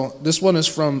 So this one is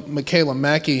from Michaela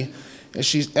Mackey, and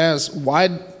she asks, why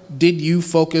did you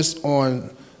focus on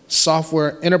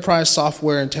software, enterprise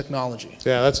software and technology?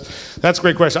 Yeah, that's a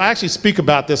great question. I actually speak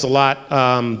about this a lot,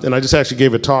 and I just actually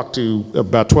gave a talk to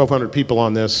about 1,200 people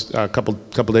on this a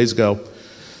couple days ago.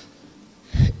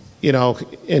 you know,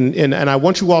 and I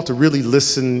want you all to really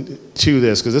listen to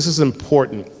this because this is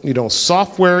important. You know,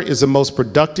 software is the most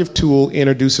productive tool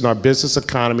introduced in our business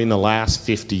economy in the last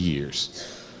 50 years.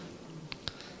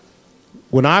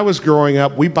 When I was growing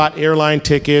up, we bought airline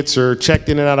tickets or checked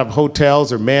in and out of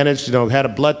hotels or managed, you know, had a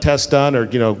blood test done or,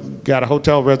 you know, got a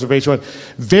hotel reservation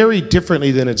very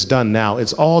differently than it's done now.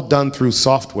 It's all done through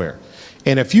software.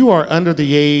 And if you are under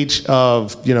the age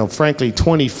of, you know, frankly,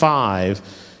 25,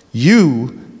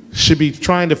 you should be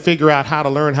trying to figure out how to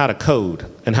learn how to code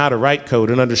and how to write code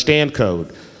and understand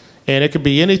code. And it could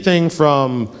be anything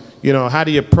from, you know, how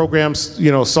do you program,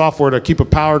 you know, software to keep a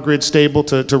power grid stable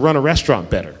to run a restaurant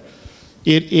better.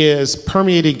 It is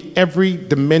permeating every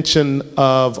dimension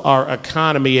of our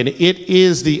economy, and it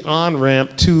is the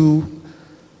on-ramp to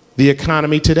the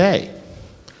economy today.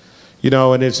 You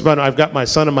know, and it's fun. I've got my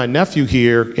son and my nephew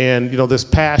here, and, you know, this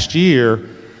past year,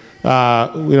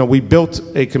 you know, we built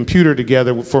a computer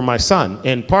together for my son.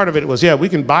 And part of it was, yeah, we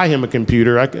can buy him a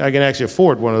computer. I can actually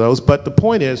afford one of those. But the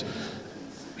point is,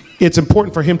 it's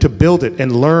important for him to build it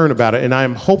and learn about it. And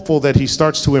I'm hopeful that he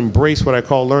starts to embrace what I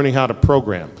call learning how to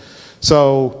program.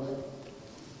 So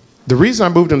the reason I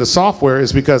moved into software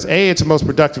is because, A, it's the most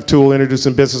productive tool introduced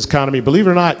in business economy. Believe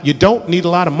it or not, you don't need a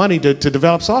lot of money to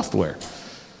develop software.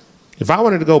 If I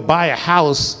wanted to go buy a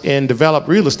house and develop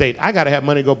real estate, I got to have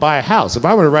money to go buy a house. If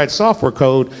I want to write software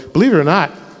code, believe it or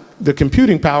not, the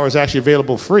computing power is actually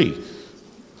available free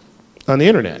on the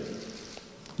internet.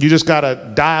 You just got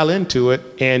to dial into it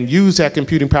and use that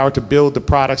computing power to build the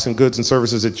products and goods and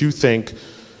services that you think,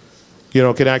 you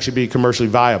know, can actually be commercially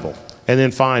viable, and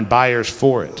then find buyers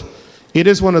for it. It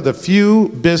is one of the few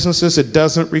businesses that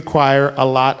doesn't require a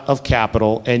lot of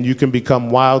capital, and you can become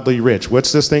wildly rich.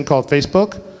 What's this thing called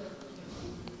Facebook?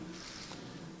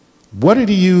 What did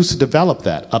he use to develop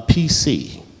that? A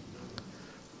PC.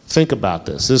 Think about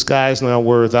this. This guy's now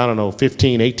worth, I don't know,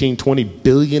 15, 18, 20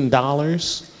 billion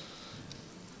dollars.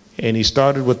 And he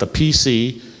started with a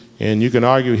PC, and you can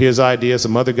argue his idea,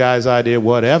 some other guy's idea,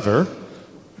 whatever,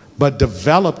 but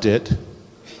developed it,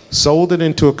 sold it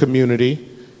into a community.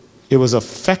 It was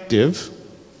effective.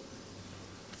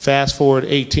 Fast forward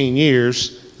 18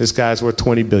 years, this guy's worth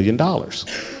 $20 billion.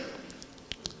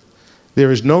 There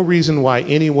is no reason why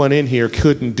anyone in here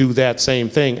couldn't do that same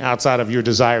thing outside of your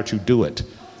desire to do it.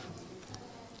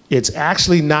 It's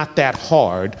actually not that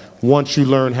hard once you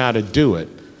learn how to do it.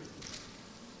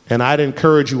 And I'd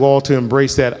encourage you all to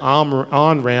embrace that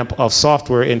on-ramp of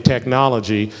software and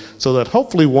technology so that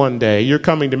hopefully one day you're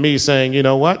coming to me saying, you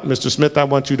know what, Mr. Smith, I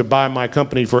want you to buy my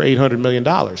company for $800 million.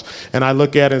 And I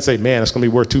look at it and say, man, it's going to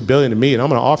be worth $2 billion to me, and I'm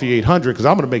going to offer you $800 because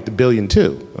I'm going to make the billion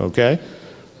too, okay?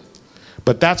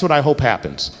 But that's what I hope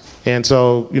happens. And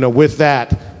so, you know, with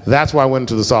that, that's why I went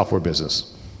into the software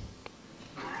business.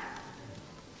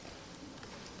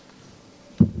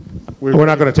 We're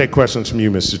not going to take questions from you,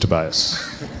 Mr.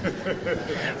 Tobias.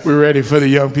 We're ready for the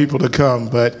young people to come,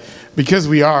 but because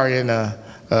we are in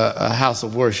a house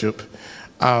of worship,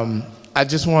 I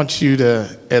just want you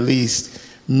to at least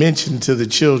mention to the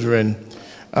children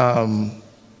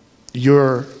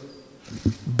your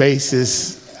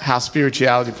basis, how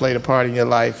spirituality played a part in your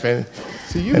life. And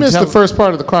see, you missed the first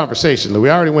part of the conversation. We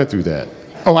already went through that.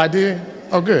 Oh, I did?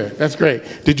 Oh, good. That's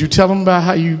great. Did you tell them about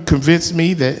how you convinced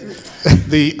me that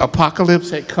the apocalypse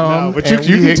had come? No, but you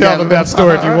can tell them that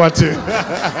story if you want to.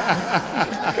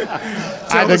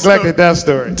 I neglected that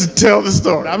story. Tell the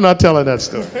story. I'm not telling that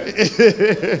story.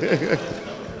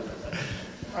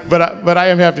 But I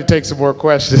am happy to take some more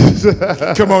questions.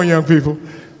 Come on, young people.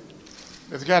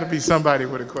 There's got to be somebody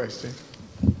with a question.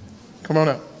 Come on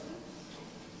up.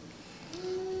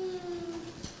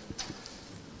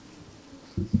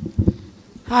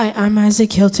 Hi, I'm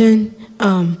Isaac Hilton.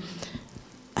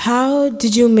 How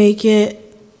did you make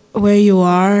it where you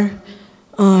are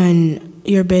on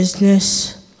your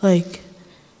business? Like,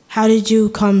 how did you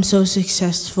come so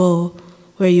successful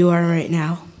where you are right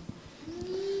now?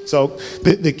 So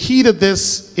the key to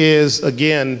this is,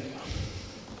 again,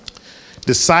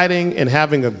 deciding and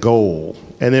having a goal,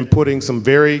 and then putting some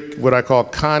very, what I call,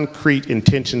 concrete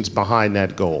intentions behind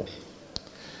that goal.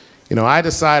 You know, I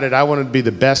decided I wanted to be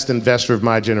the best investor of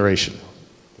my generation.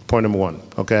 Point number one,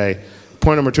 okay?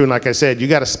 Point number two, and like I said, you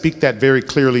got to speak that very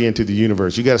clearly into the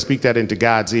universe. You got to speak that into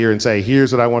God's ear and say,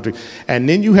 here's what I want to do. And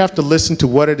then you have to listen to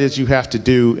what it is you have to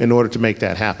do in order to make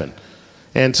that happen.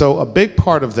 And so a big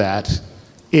part of that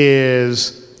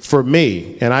is, for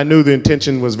me, and I knew the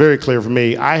intention was very clear for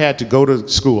me, I had to go to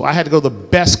school. I had to go to the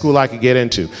best school I could get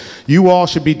into. You all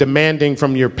should be demanding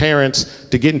from your parents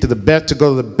to get into the best, to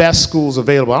go to the best schools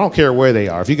available. I don't care where they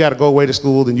are. If you got to go away to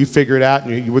school, then you figure it out,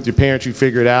 and you with your parents, you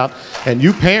figure it out. And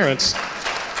you parents,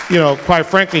 quite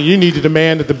frankly, you need to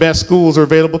demand that the best schools are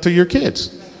available to your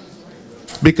kids.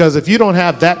 Because if you don't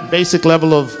have that basic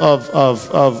level of I'll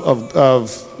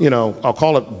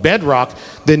call it bedrock,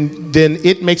 then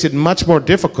it makes it much more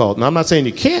difficult. And I'm not saying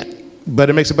you can't,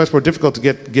 but it makes it much more difficult to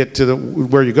get to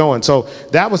where you're going. So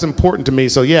that was important to me.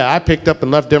 So yeah, I picked up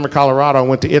and left Denver, Colorado, and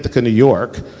went to Ithaca, New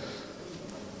York,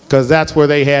 because that's where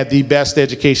they had the best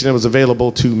education that was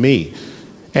available to me.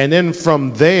 And then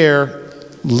from there,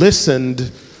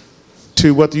 listened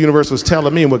to what the universe was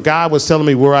telling me and what God was telling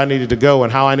me where I needed to go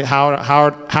and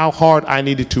how hard I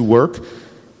needed to work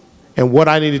and what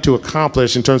I needed to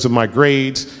accomplish in terms of my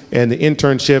grades and the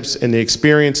internships and the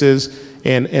experiences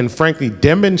and frankly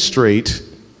demonstrate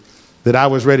that I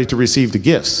was ready to receive the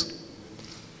gifts.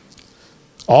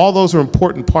 All those are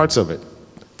important parts of it.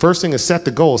 First thing is set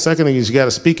the goal. Second thing is you got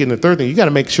to speak it. And the third thing, you got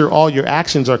to make sure all your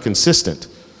actions are consistent.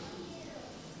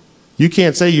 You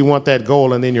can't say you want that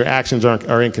goal and then your actions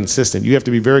are inconsistent. You have to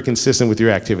be very consistent with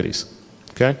your activities.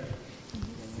 Okay?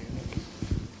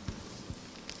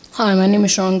 Hi, my name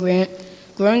is Sean Grant.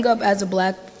 Growing up as a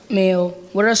black male,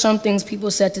 what are some things people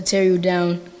said to tear you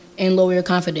down and lower your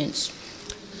confidence?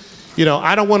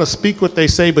 I don't want to speak what they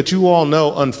say, but you all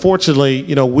know, unfortunately,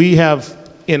 we have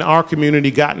in our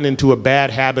community gotten into a bad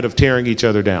habit of tearing each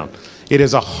other down. It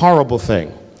is a horrible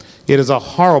thing. It is a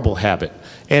horrible habit.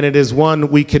 And it is one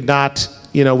we cannot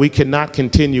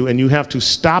continue, and you have to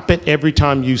stop it every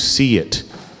time you see it.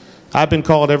 I've been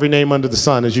called every name under the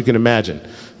sun, as you can imagine,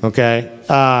 okay?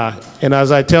 And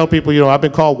as I tell people, I've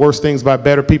been called worse things by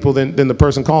better people than the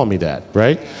person calling me that,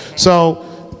 right? So,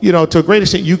 to a great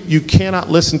extent, you cannot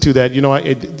listen to that.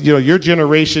 Your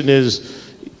generation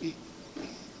is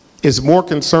more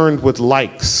concerned with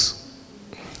likes.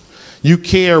 You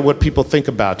care what people think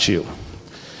about you.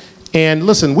 And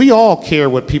listen, we all care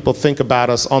what people think about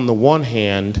us on the one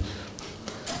hand,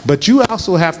 but you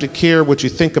also have to care what you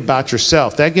think about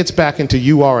yourself. That gets back into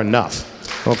you are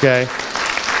enough, okay?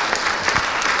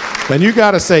 And you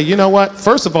got to say, you know what?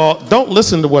 First of all, don't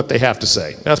listen to what they have to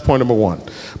say. That's point number one.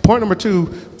 Point number two,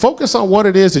 focus on what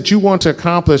it is that you want to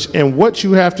accomplish and what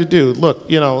you have to do. Look,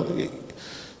 in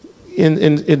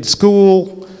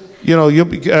school, you'll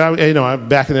be,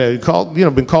 back in the day,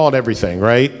 been called everything,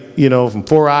 right? From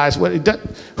four eyes.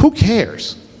 Who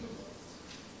cares?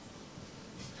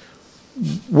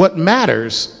 What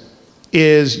matters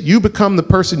is you become the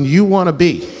person you want to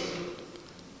be.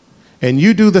 And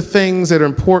you do the things that are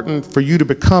important for you to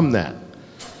become that.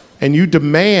 And you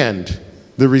demand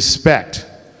the respect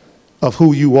of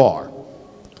who you are.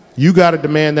 You got to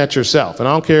demand that yourself. And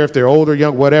I don't care if they're old or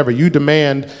young, whatever. You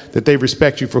demand that they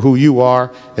respect you for who you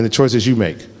are and the choices you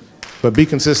make. But be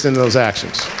consistent in those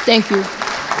actions. Thank you.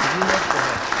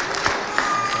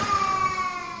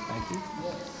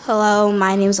 Hello,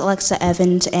 my name is Alexa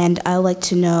Evans, and I'd like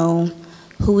to know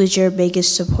who is your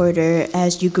biggest supporter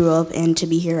as you grew up and to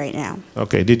be here right now?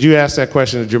 Okay, did you ask that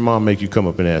question or did your mom make you come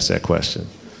up and ask that question?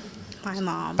 My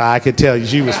mom. I could tell you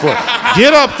she was for it.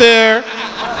 Get up there!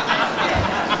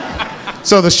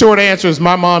 So the short answer is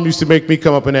my mom used to make me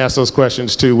come up and ask those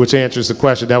questions too, which answers the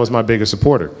question. That was my biggest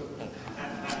supporter.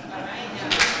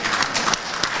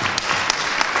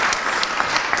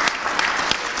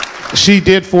 She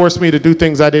did force me to do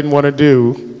things I didn't want to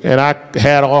do, and I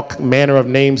had all manner of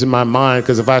names in my mind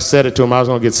because if I said it to him, I was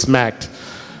going to get smacked.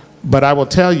 But I will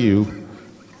tell you,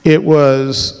 it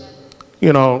was,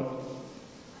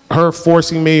 her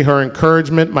forcing me, her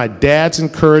encouragement, my dad's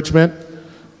encouragement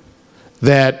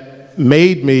that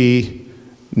made me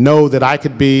know that I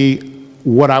could be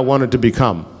what I wanted to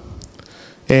become.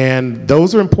 And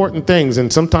those are important things,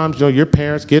 and sometimes your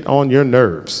parents get on your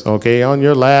nerves, okay, on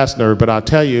your last nerve, but I'll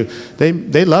tell you,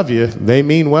 they love you, they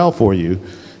mean well for you,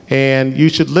 and you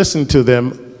should listen to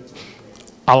them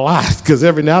a lot, because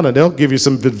every now and then they'll give you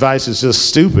some advice that's just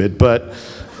stupid, but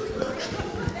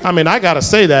I mean, I gotta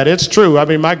say that, it's true. I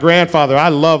mean, my grandfather, I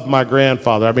love my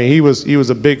grandfather. I mean, he was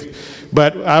a big,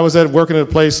 but I was working at a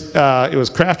place, it was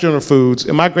Kraft General Foods,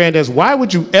 and my granddad's, why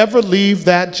would you ever leave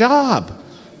that job?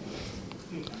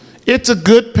 It's a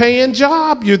good paying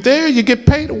job. You're there, you get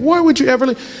paid. Why would you ever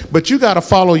leave? But you got to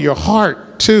follow your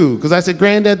heart too. Because I said,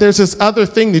 Granddad, there's this other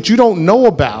thing that you don't know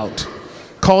about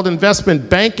called investment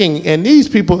banking. And these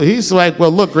people, he's like, well,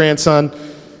 look, grandson,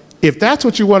 if that's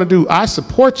what you want to do, I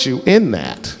support you in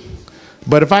that.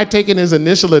 But if I'd taken his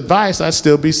initial advice, I'd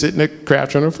still be sitting at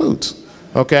Kraft General Foods.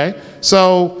 Okay?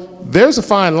 So there's a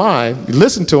fine line. You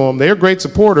listen to them. They're great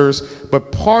supporters.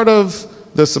 But part of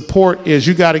the support is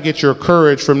you got to get your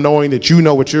courage from knowing that you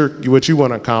know what you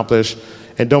want to accomplish,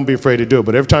 and don't be afraid to do it.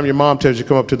 But every time your mom tells you to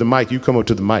come up to the mic, you come up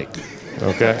to the mic.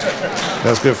 Okay?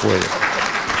 That's good for you.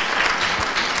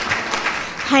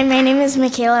 Hi, my name is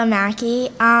Michaela Mackey.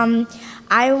 I've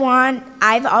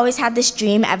always had this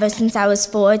dream ever since I was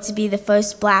 4 to be the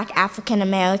first Black African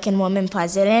American woman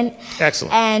president.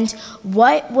 Excellent. And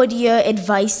what would your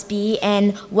advice be,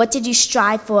 and what did you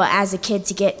strive for as a kid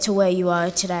to get to where you are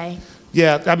today?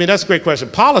 Yeah, I mean, that's a great question.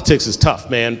 Politics is tough,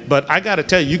 man, but I got to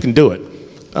tell you, you can do it.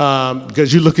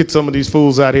 Because you look at some of these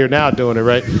fools out here now doing it,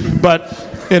 right? But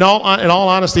in all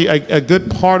honesty, a good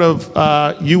part of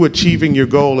you achieving your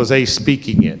goal is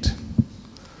speaking it.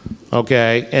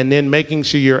 Okay, and then making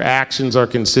sure your actions are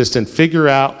consistent. Figure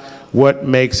out what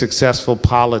makes successful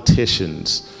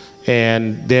politicians,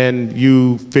 and then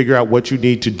you figure out what you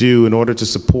need to do in order to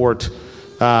support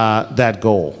that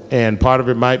goal. And part of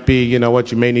it might be, you know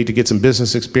what, you may need to get some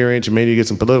business experience, you may need to get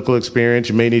some political experience,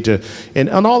 you may need to, and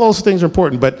all those things are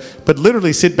important, but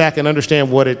literally sit back and understand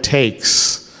what it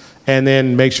takes, and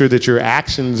then make sure that your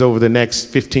actions over the next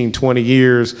 15, 20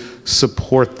 years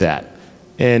support that.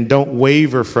 And don't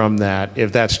waver from that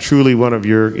if that's truly one of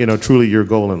your, truly your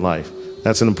goal in life.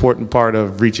 That's an important part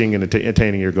of reaching and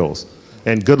attaining your goals.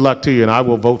 And good luck to you, and I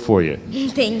will vote for you.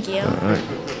 Thank you. All right.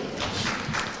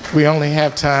 We only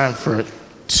have time for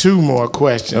 2 more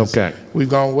questions. Okay. We've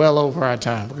gone well over our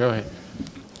time. Go ahead.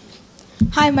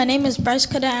 Hi, my name is Bryce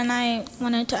Cadet, and I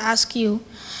wanted to ask you,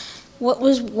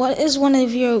 what is one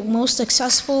of your most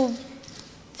successful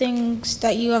things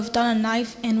that you have done in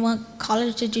life, and what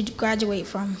college did you graduate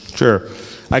from? Sure.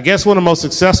 I guess one of the most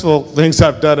successful things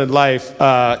I've done in life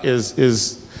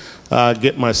is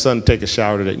get my son to take a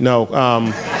shower today. No,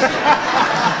 I'm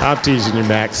teasing you,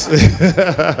 Max.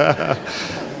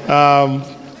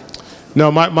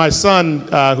 No, my son,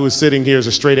 who is sitting here, is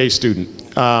a straight A student.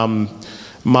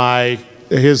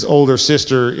 His older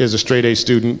sister is a straight A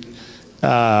student.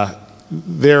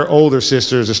 Their older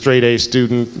sister is a straight A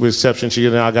student, with exception she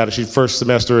now got she first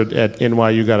semester at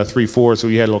NYU got a 3.4, so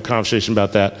we had a little conversation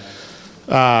about that.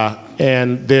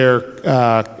 And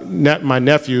my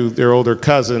nephew, their older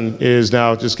cousin, is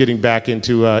now just getting back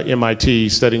into MIT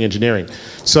studying engineering.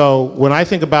 So when I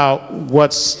think about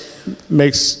what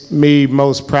makes me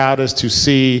most proud is to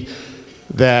see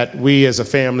that we as a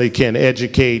family can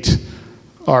educate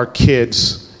our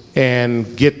kids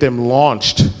and get them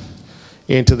launched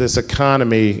into this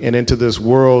economy and into this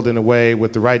world in a way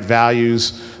with the right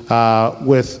values,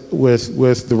 with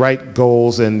the right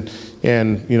goals, and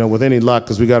with any luck,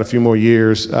 because we got a few more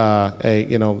years,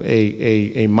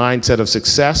 a mindset of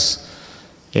success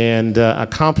and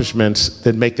accomplishments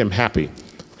that make them happy.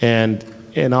 And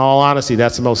in all honesty,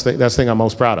 that's the thing I'm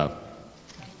most proud of.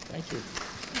 Thank you.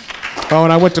 Oh,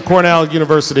 and I went to Cornell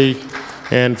University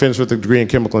and finished with a degree in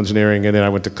chemical engineering, and then I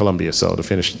went to Columbia. So to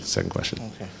finish the second question.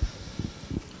 Okay.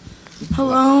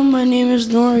 Hello, my name is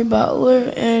Nori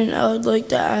Butler, and I would like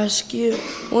to ask you,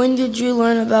 when did you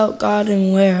learn about God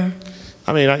and where?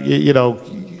 I mean,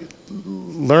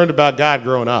 learned about God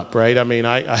growing up, right? I mean,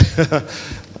 I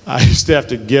used to have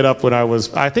to get up when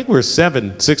I think we were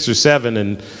 6 or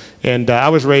 7, and I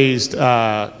was raised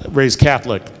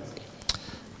Catholic.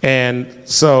 And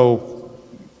so,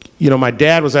 my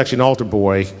dad was actually an altar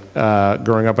boy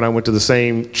growing up, and I went to the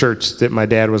same church that my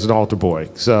dad was an altar boy.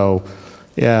 So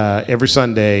every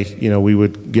Sunday, we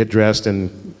would get dressed,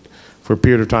 and for a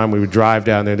period of time we would drive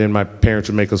down there. Then my parents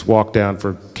would make us walk down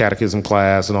for catechism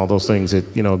class and all those things at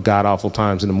god-awful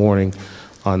times in the morning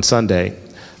on Sunday.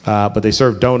 But they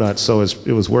served donuts, so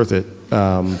it was worth it.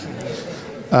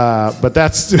 But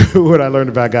that's what I learned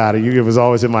about God. It was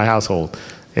always in my household.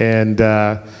 And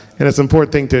it's an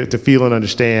important thing to feel and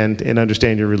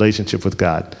understand your relationship with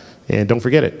God. And don't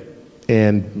forget it.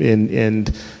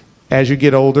 And as you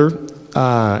get older,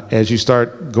 as you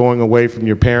start going away from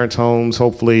your parents' homes,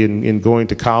 hopefully, and going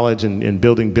to college and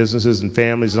building businesses and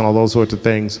families and all those sorts of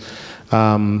things,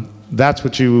 that's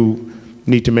what you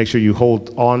need to make sure you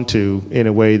hold on to in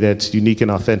a way that's unique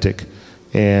and authentic.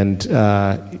 And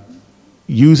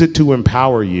use it to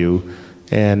empower you,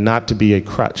 and not to be a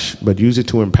crutch, but use it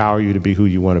to empower you to be who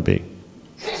you want to be.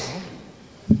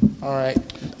 All right.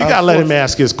 You gotta let him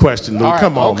ask his question, Lou. Right.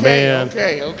 Come on, man.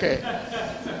 Okay.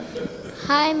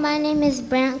 Hi, my name is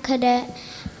Brant Cadet,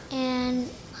 and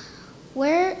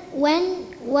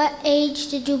what age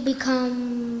did you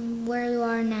become where you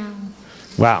are now?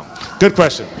 Wow, good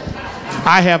question.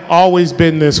 I have always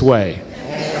been this way.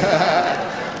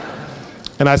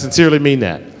 And I sincerely mean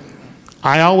that.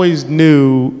 I always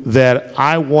knew that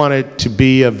I wanted to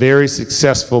be a very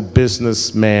successful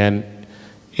businessman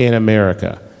in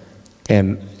America.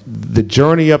 And the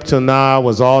journey up till now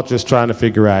was all just trying to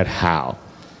figure out how.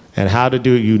 And how to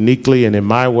do it uniquely and in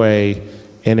my way,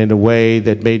 and in a way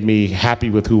that made me happy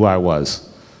with who I was.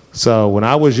 So when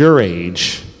I was your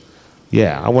age,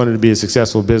 Yeah, I wanted to be a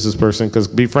successful business person because,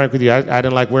 to be frank with you, I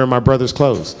didn't like wearing my brother's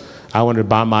clothes. I wanted to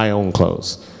buy my own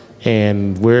clothes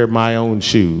and wear my own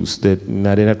shoes that and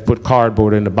I didn't have to put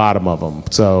cardboard in the bottom of them.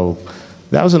 So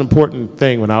that was an important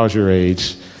thing when I was your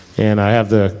age. And I have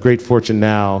the great fortune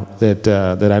now that,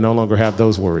 that I no longer have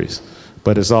those worries.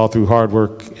 But it's all through hard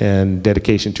work and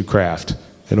dedication to craft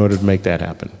in order to make that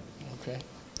happen. Okay.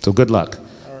 So good luck.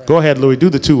 Right. Go ahead, Louis. Do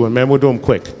the 2 one, man. We'll do them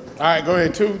quick. All right, go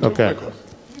ahead. Two okay. Quick ones.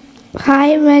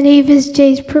 Hi, my name is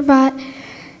Jace Pravat.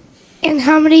 And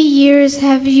how many years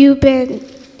have you been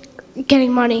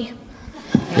getting money?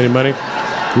 Getting money?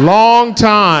 Long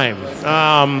time.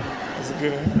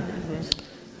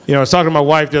 You know, I was talking to my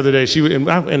wife the other day. She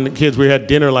and the kids, we had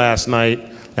dinner last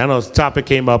night. I know the topic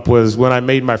came up was when I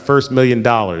made my first $1 million.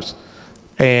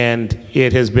 And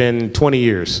it has been 20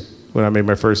 years when I made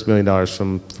my first $1 million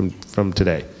from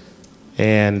today.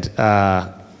 And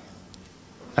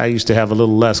I used to have a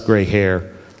little less gray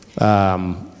hair.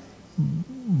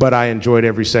 But I enjoyed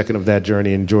every second of that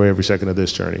journey, enjoy every second of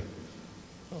this journey.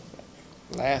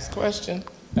 Last question.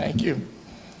 Thank you.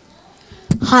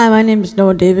 Hi, my name is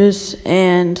Noah Davis,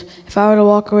 and if I were to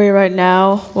walk away right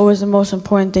now, what was the most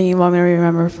important thing you want me to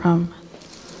remember from?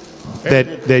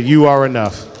 That you are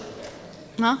enough.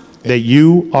 Huh? That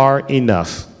you are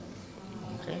enough.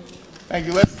 Okay. Thank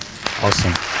you, Les.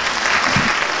 Awesome.